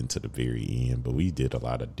therapy until the very end, but we did a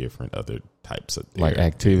lot of different other types of therapy, like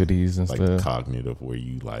activities and like stuff. Cognitive, where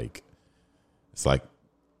you like, it's like,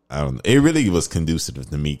 I don't know. It really was conducive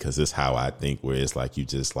to me because it's how I think, where it's like you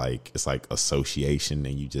just like, it's like association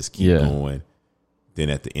and you just keep going. Then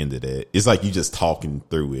at the end of that, it's like you just talking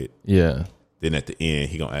through it. Yeah. Then at the end,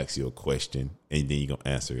 he gonna ask you a question, and then you gonna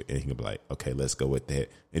answer it, and he gonna be like, "Okay, let's go with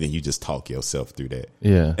that." And then you just talk yourself through that.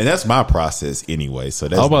 Yeah, and that's my process anyway. So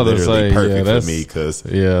that's literally perfect for me, because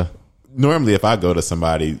normally if I go to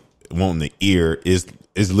somebody, wanting the ear is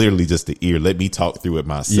literally just the ear. Let me talk through it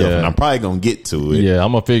myself, Yeah. and I'm probably gonna get to it. Yeah,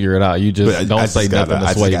 I'm gonna figure it out. You just don't say nothing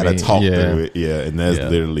to sway me. I just gotta talk Yeah. through it. Yeah, and that's Yeah.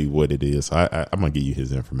 literally what it is. So I'm gonna give you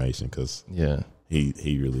his information because Yeah. he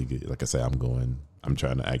really good. Like I say, I'm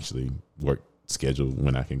trying to actually work schedule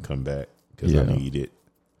when I can come back because I Yeah. need it.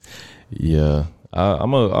 Yeah,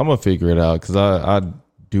 I'm gonna figure it out because I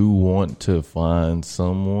do want to find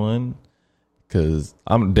someone because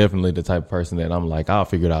I'm definitely the type of person that I'm like I'll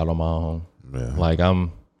figure it out on my own. Yeah. Like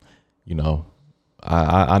I'm,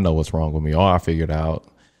 I know what's wrong with me or I figure it out,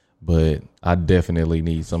 but I definitely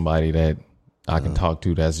need somebody that I can talk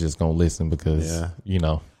to that's just gonna listen because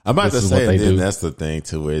I'm about to this is say, what they then do. that's the thing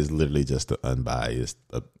too, where it's literally just an unbiased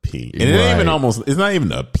opinion, and Right. it's not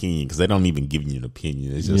even an opinion because they don't even give you an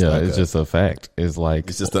opinion. It's just it's just a fact. It's like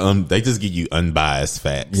it's just they just give you unbiased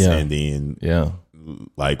facts, Yeah. and then yeah,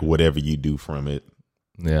 like whatever you do from it.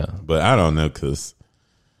 yeah, But I don't know because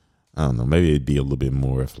I don't know. Maybe it'd be a little bit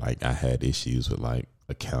more if like I had issues with like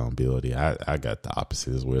accountability. I got the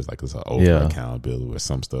opposites where it's like it's an over Yeah. accountability where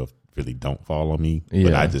some stuff really don't fall on me, but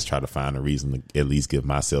Yeah. I just try to find a reason to at least give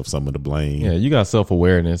myself some of the blame. yeah. You got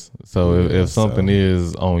self-awareness, so if something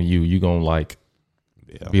is on you, you gonna like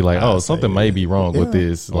Yeah. be like, I'd oh, say, something may be wrong with yeah.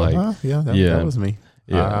 this. Like, yeah, that yeah. was me.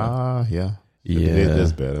 Yeah. Yeah. Yeah. It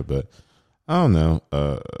is better, but I don't know.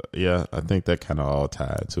 Yeah, I think that kind of all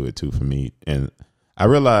tied to it too for me. And I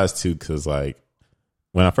realized too, because like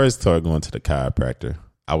when I first started going to the chiropractor,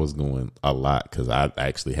 I was going a lot because I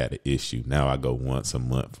actually had an issue. Now I go once a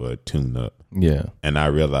month for a tune up. yeah, And I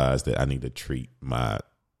realized that I need to treat my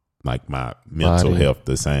mental Body. health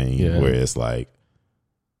the same. Yeah. Where it's like,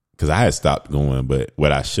 because I had stopped going, but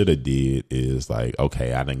what I should have did is like,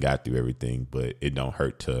 okay, I done got through everything, but it don't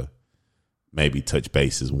hurt to maybe touch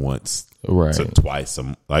bases once right, to twice,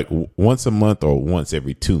 once a month or once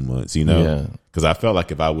every 2 months, Yeah. Because I felt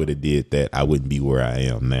like if I would have did that, I wouldn't be where I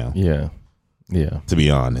am now, yeah, yeah, to be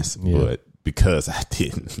honest. Yeah. But because I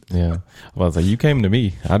didn't, yeah. I was like, you came to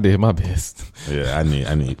me. I did my best. yeah, I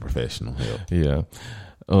need professional help. Yeah.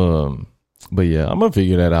 But yeah, I'm gonna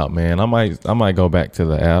figure that out, man. I might go back to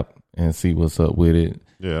the app and see what's up with it.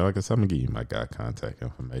 Yeah, like I said, I'm gonna give you my guy contact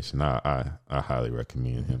information. I highly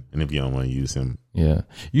recommend him. And if you don't want to use him, Yeah.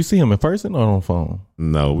 You see him in person or on phone?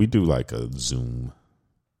 no, we do like a Zoom,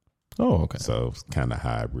 Oh, okay. so it's kind of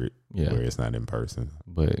hybrid, Yeah. where it's not in person.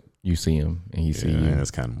 But you see him and he see Yeah, you. and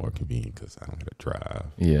it's kind of more convenient because I don't got to drive.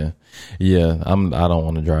 Yeah. Yeah. I don't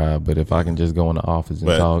want to drive, but if I can just go in the office and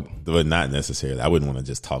talk. But not necessarily. I wouldn't want to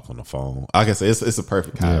just talk on the phone. Like I said, it's a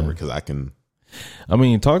perfect hybrid because I can. I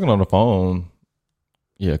mean, talking on the phone,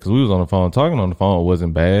 yeah, because we was on the phone. Talking on the phone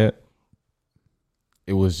wasn't bad.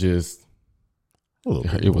 It was just, A little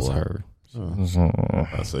bit it was more. her.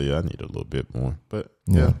 I say, yeah, I need a little bit more. But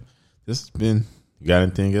Yeah. yeah, this has been. You got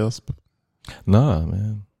anything else? Nah,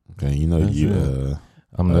 man. Okay, That's you. it.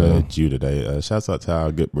 I'm the Jew today. Shouts out to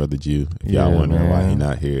our good brother Jew. If Yeah, y'all wondering why man. he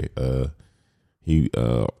not here, he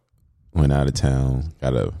went out of town.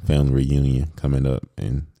 Got a family reunion coming up,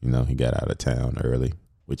 and he got out of town early,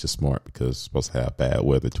 which is smart because it's supposed to have bad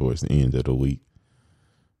weather towards the end of the week.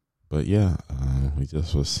 But yeah, we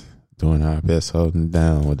just was doing our best holding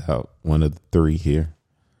down without one of the three here.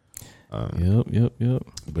 Yep.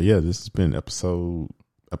 But yeah, this has been episode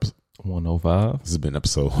 105. This has been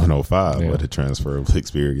episode 105 Yeah. of the Transferable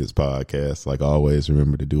Experience podcast. Like always,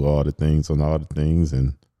 remember to do all the things on all the things,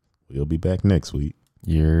 and we'll be back next week.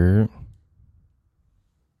 Yeah.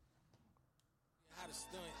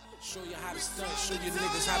 Show you how to stunt. Show you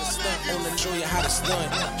niggas how to stunt. Show you how to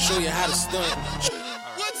stunt. Show you how to stunt.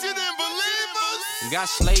 What you didn't believe us? Got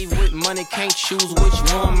slave with money, can't choose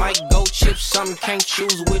which one. Might go chip something, can't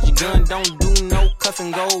choose which gun. Don't do no cuff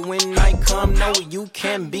and go when night come. No, you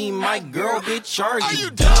can be my girl, bitch. Are you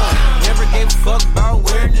done? Never gave a fuck about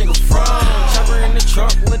where a nigga from. Chopper in the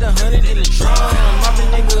trunk with 100 in the drum. Mop a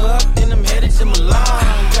nigga up, then I'm headed to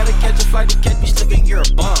Milan. Gotta catch a flight to catch me, stick it, you're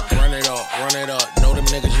a bum. Run it up. Know them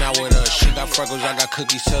niggas not with us. She got freckles, I got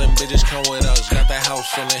cookies. Tell them bitches come with us. Got that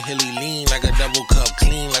house on the hilly lean like a double cup.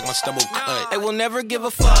 Clean like my stubble cut. They will never give a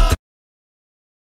fuck.